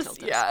everything Teal'c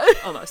does. Yeah.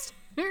 Almost.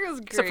 It was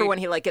great. Except for when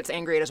he gets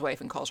angry at his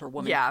wife and calls her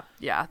woman.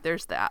 Yeah,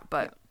 there's that.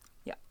 But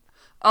yeah.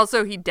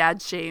 Also, he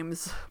dad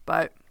shames,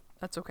 but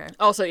that's okay.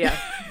 Also, yeah.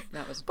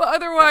 That was. But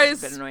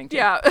otherwise, that was a bit annoying too.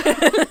 Yeah.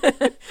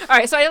 All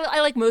right, so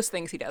I like most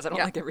things he does. I don't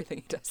like everything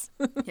he does.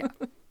 Yeah,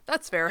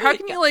 that's fair. How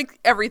can you like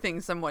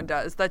everything someone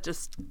does? That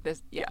just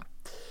yeah.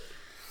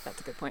 That's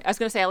a good point. I was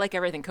going to say I like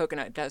everything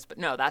Coconut does, but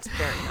no, that's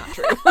very not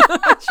true.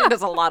 She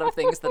does a lot of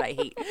things that I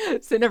hate,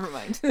 so never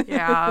mind.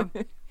 Yeah.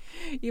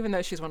 Even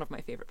though she's one of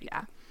my favorite people.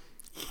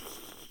 Yeah.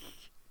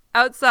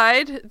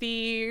 Outside,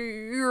 the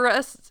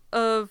rest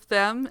of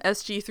them,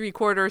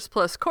 SG3/4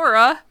 plus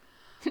Korra,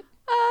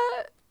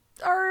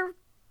 are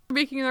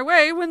making their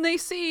way when they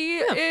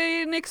see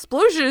an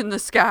explosion in the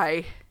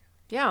sky.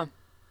 Yeah.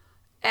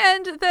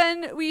 And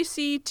then we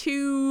see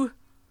 2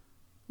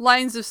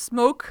 lines of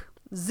smoke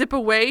zip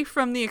away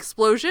from the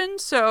explosion.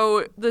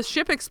 So the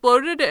ship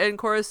exploded, and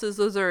Korra says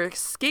those are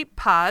escape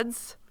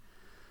pods.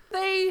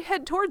 They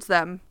head towards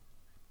them.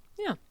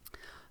 Yeah.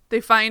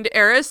 They find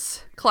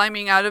Eris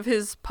climbing out of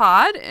his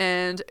pod,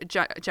 and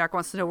Jack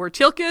wants to know where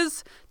Teal'c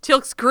is.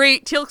 Teal'c's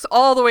great. Teal'c's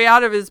all the way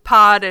out of his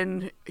pod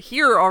and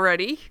here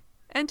already,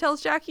 and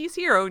tells Jack he's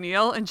here,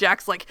 O'Neill. And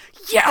Jack's like,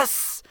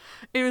 yes!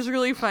 It was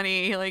really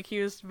funny. Like, he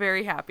was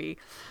very happy.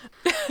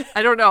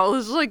 I don't know. It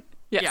was like,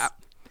 yes.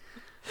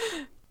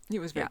 Yeah. It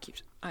was very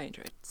cute. I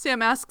enjoyed it.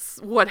 Sam asks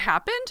what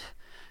happened.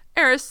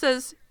 Eris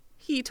says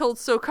he told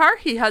Sokar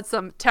he had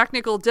some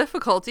technical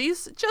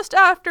difficulties just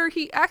after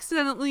he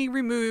accidentally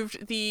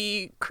removed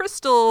the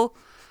crystal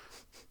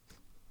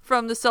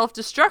from the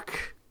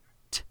self-destruct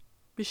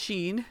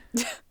machine.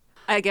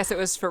 I guess it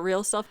was for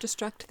real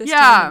self-destruct this Yeah.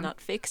 time and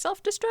not fake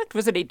self-destruct?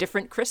 Was it a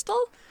different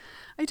crystal?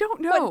 I don't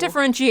know. What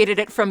differentiated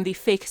it from the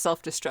fake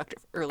self-destruct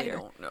earlier?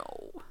 I don't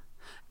know.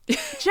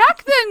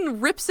 Jack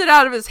then rips it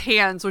out of his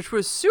hands, which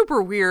was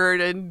super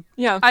weird, and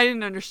I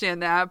didn't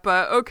understand that,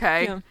 but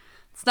okay. Yeah.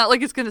 It's not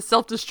like it's going to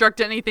self-destruct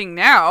anything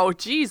now.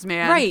 Jeez,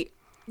 man. Right.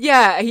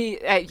 Yeah,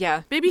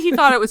 yeah. Maybe he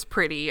thought it was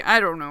pretty.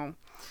 I don't know.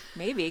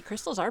 Maybe.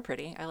 Crystals are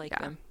pretty. I like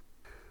them.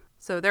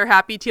 So they're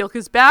happy Teal'c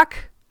is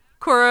back.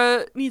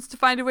 Korra needs to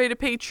find a way to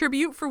pay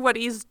tribute for what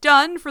he's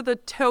done for the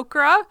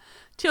Tok'ra.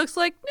 Teal'c's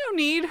like, no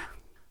need.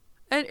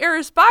 And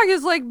Eris Bach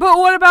is like, but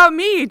what about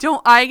me?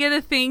 Don't I get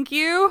a thank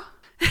you?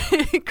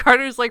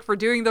 Carter's like, for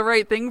doing the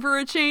right thing for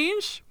a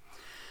change,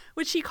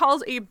 which he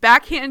calls a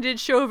backhanded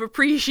show of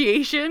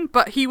appreciation,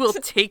 but he will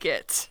take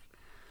it.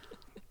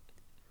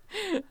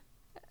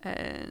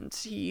 And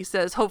he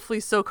says, hopefully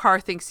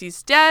Sokar thinks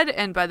he's dead,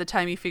 and by the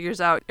time he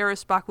figures out,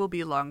 Eris Bach will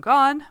be long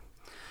gone.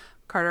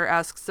 Carter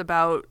asks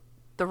about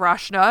the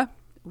Rashna,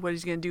 what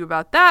he's going to do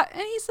about that,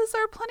 and he says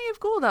there are plenty of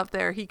gold out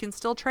there he can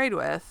still trade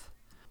with.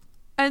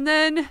 And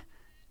then,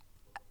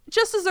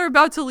 just as they're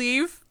about to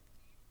leave,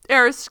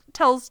 Eris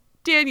tells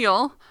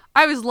Daniel,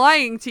 I was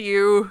lying to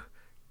you.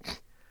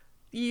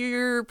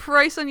 Your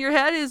price on your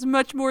head is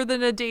much more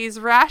than a day's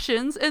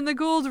rations, and the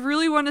Goa'uld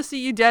really want to see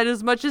you dead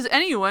as much as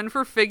anyone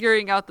for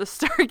figuring out the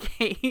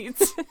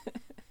Stargate.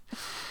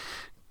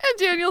 And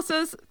Daniel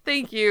says,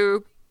 thank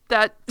you.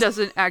 That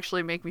doesn't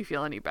actually make me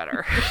feel any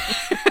better.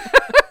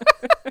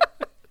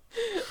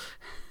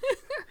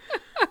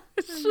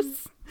 It's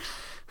just...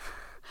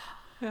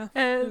 Yeah,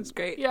 and, it was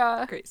great.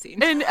 Yeah. Great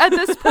scene. And at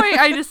this point,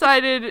 I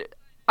decided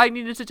I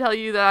needed to tell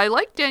you that I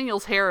like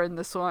Daniel's hair in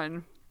this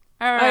one.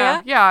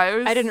 Yeah? Yeah, it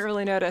was. I didn't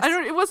really notice.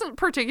 It wasn't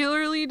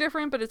particularly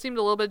different, but it seemed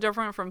a little bit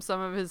different from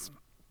some of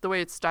the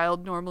way it's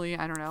styled normally.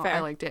 I don't know. Fair. I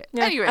liked it.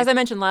 Yeah. Anyway, as I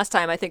mentioned last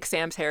time, I think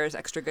Sam's hair is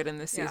extra good in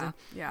this season.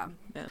 Yeah.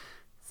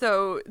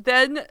 So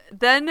then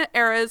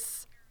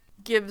Eris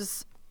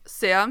gives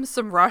Sam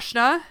some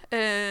Rashna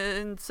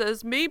and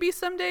says, maybe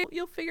someday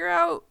you'll figure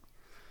out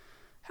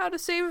how to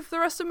save the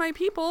rest of my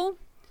people,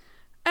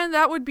 and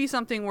that would be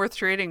something worth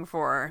trading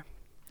for.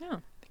 Yeah,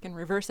 they can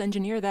reverse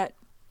engineer that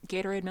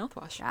Gatorade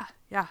mouthwash.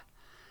 Yeah.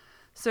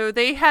 So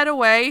they head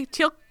away.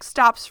 Teal'c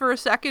stops for a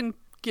second,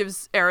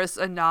 gives Eris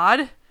a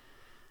nod,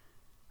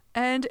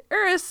 and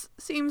Eris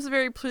seems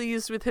very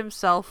pleased with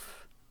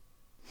himself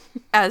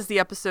as the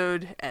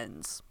episode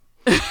ends.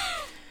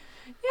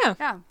 Yeah.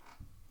 Yeah.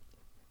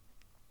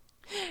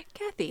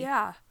 Kathy.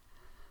 Yeah.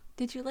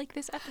 Did you like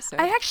this episode?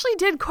 I actually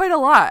did quite a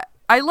lot.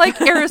 I like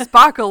Eris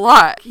Bach a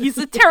lot. He's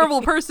a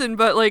terrible person,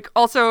 but like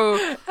also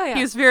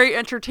he was very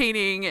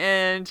entertaining,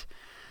 and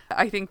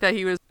I think that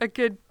he was a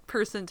good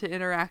person to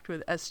interact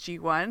with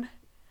SG-1.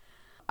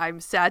 I'm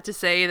sad to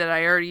say that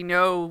I already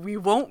know we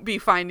won't be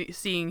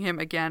seeing him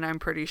again, I'm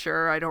pretty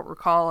sure. I don't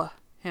recall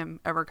him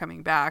ever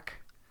coming back.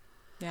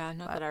 Yeah,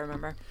 not that I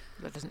remember.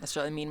 That doesn't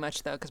necessarily mean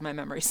much, though, because my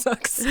memory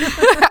sucks.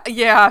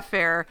 Yeah,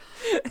 fair.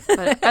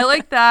 But I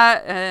liked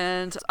that,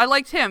 and I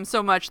liked him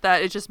so much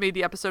that it just made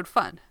the episode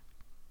fun.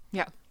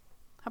 Yeah.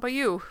 How about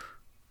you?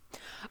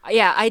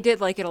 Yeah, I did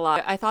like it a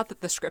lot. I thought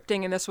that the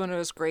scripting in this one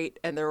was great,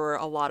 and there were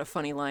a lot of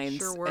funny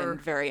lines and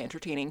very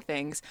entertaining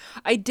things.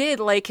 I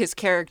did like his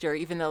character,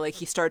 even though like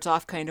he starts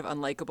off kind of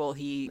unlikable.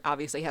 He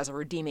obviously has a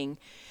redeeming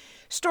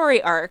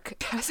story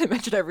arc. As I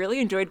mentioned, I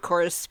really enjoyed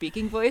Cora's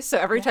speaking voice, so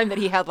every time that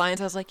he had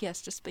lines, I was like,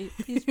 yes, just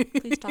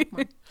please talk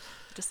more. I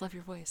just love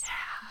your voice.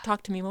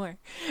 Talk to me more.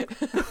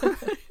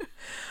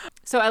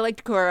 So I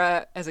liked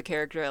Cora as a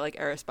character. I like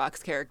Eris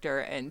Bach's character,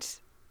 and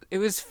it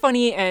was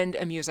funny and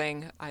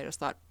amusing. I just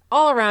thought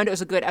all around it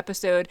was a good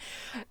episode.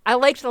 I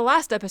liked the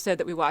last episode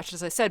that we watched,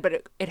 as I said,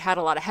 but it had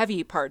a lot of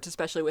heavy parts,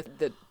 especially with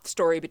the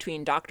story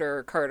between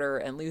Dr. Carter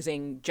and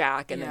losing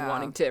Jack and then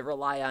wanting to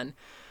rely on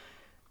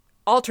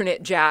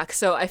alternate Jack.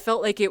 So I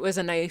felt like it was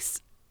a nice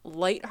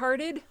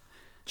lighthearted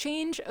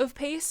change of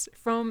pace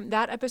from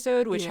that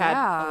episode, which had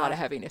a lot of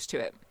heaviness to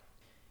it,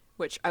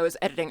 which I was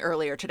editing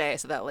earlier today.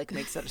 So that like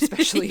makes that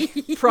especially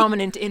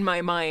prominent in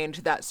my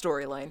mind, that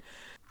storyline.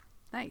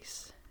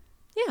 Nice.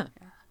 Yeah.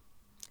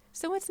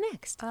 So what's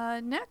next?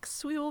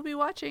 Next, we will be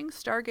watching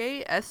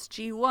Stargate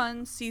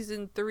SG-1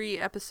 Season 3,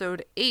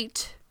 Episode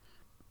 8,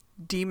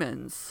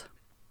 Demons.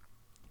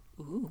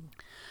 Ooh.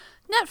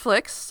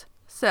 Netflix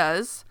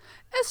says,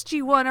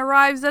 SG-1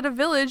 arrives at a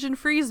village and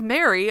frees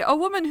Mary, a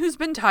woman who's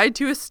been tied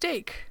to a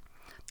stake.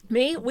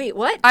 Me? Wait,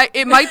 what?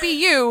 It might be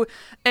you,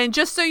 and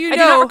just so you know... I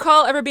do not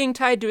recall ever being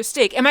tied to a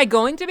stake. Am I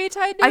going to be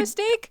tied to a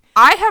stake?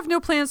 I have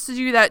no plans to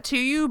do that to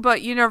you,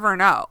 but you never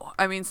know.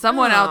 I mean,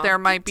 someone out there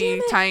might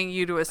be tying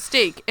you to a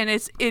stake, and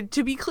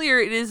to be clear,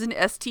 it is an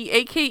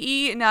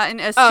S-T-A-K-E, not an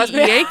S-T-E-A-K. I was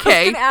going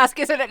to ask,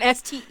 is it an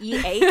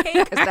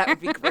S-T-E-A-K? Because that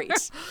would be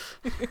great.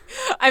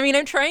 I mean,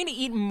 I'm trying to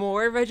eat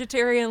more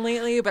vegetarian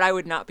lately, but I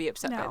would not be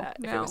upset by that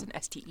if it was an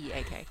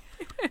S-T-E-A-K.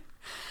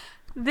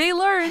 They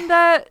learned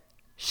that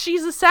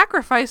she's a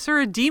sacrifice or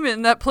a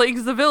demon that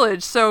plagues the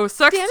village, so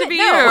sucks to be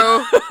you.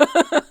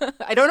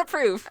 I don't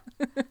approve.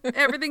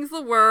 Everything's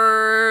the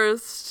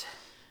worst.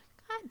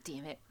 God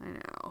damn it. I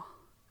know.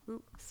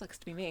 Ooh, sucks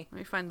to be me. Let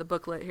me find the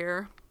booklet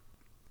here.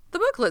 The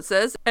booklet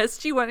says,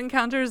 SG-1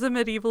 encounters a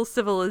medieval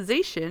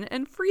civilization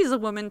and frees a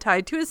woman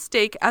tied to a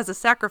stake as a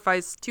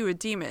sacrifice to a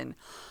demon.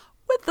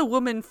 With the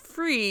woman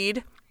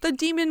freed, the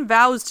demon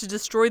vows to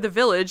destroy the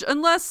village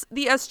unless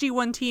the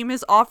SG-1 team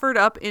is offered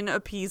up in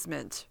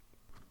appeasement.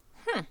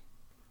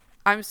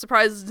 I'm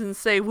surprised it didn't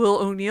say, will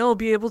O'Neill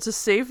be able to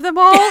save them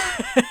all?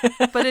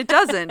 But it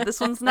doesn't. This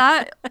one's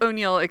not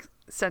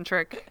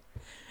O'Neill-centric,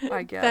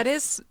 I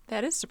guess.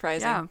 That is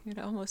surprising. Yeah. It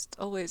almost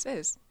always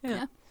is.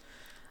 Yeah.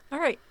 All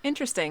right.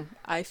 Interesting.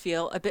 I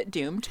feel a bit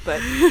doomed, but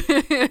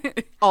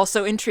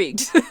also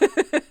intrigued.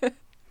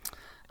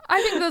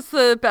 I think that's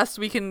the best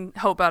we can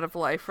hope out of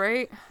life,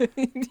 right?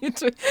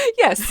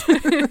 Yes.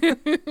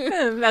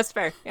 That's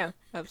fair. Yeah,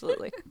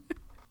 absolutely.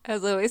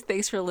 As always,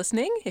 thanks for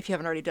listening. If you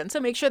haven't already done so,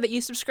 make sure that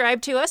you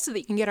subscribe to us so that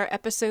you can get our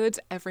episodes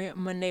every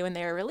Monday when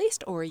they are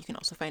released, or you can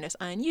also find us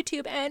on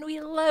YouTube. And we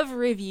love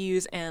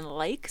reviews and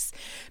likes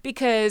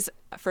because,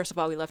 first of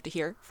all, we love to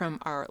hear from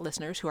our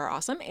listeners who are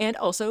awesome. And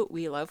also,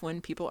 we love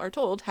when people are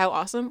told how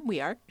awesome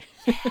we are.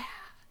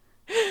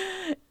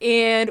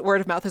 And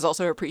word of mouth is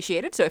also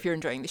appreciated. So if you're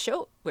enjoying the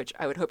show, which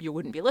I would hope you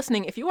wouldn't be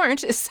listening if you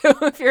weren't, so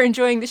if you're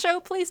enjoying the show,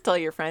 please tell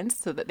your friends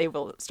so that they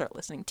will start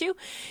listening too.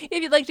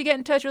 If you'd like to get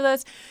in touch with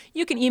us,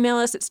 you can email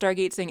us at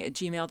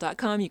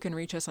stargatesing@gmail.com. You can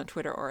reach us on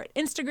Twitter or at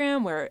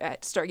Instagram. We're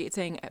at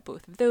stargatesing at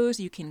both of those.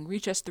 You can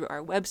reach us through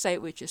our website,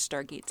 which is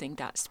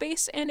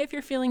stargatesing.space. And if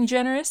you're feeling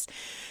generous,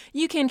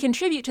 you can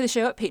contribute to the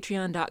show at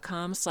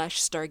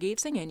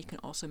patreon.com/stargatesing, and you can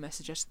also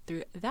message us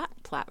through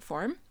that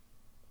platform.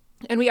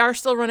 And we are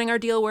still running our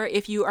deal where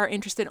if you are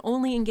interested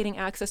only in getting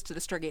access to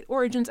the Stargate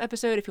Origins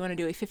episode, if you want to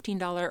do a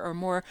 $15 or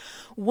more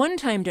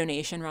one-time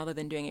donation rather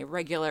than doing a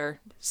regular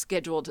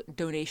scheduled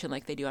donation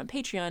like they do on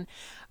Patreon,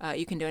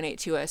 you can donate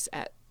to us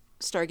at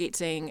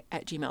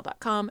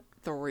stargatesing@gmail.com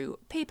through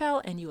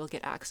PayPal, and you will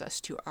get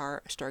access to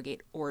our Stargate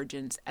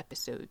Origins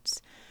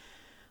episodes.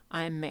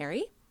 I'm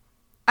Mary.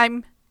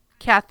 I'm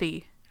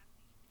Kathy.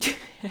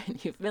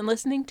 And you've been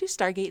listening to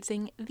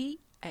Stargatesing The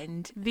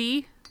End.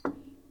 The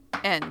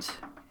End.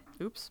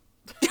 Oops.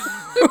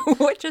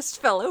 What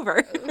just fell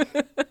over?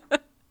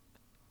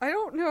 I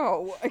don't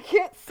know. I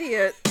can't see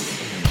it.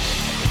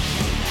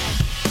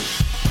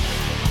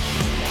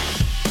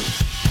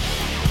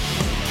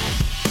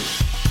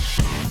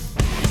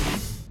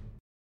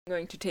 I'm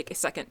going to take a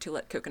second to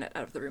let Coconut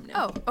out of the room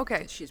now. Oh,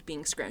 okay. She's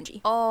being scroungy.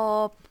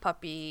 Oh,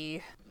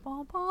 puppy.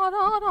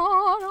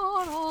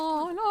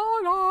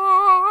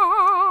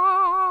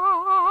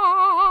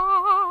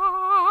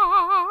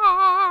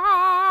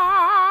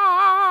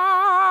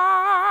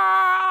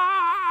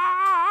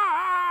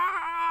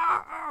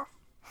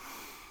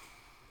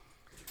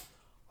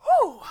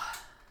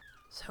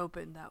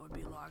 hoping that would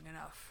be long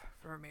enough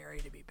for Mary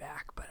to be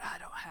back, but I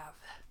don't have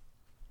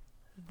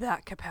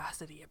that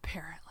capacity,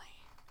 apparently.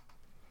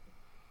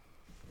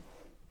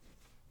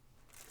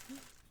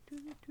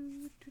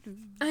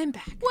 I'm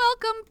back.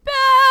 Welcome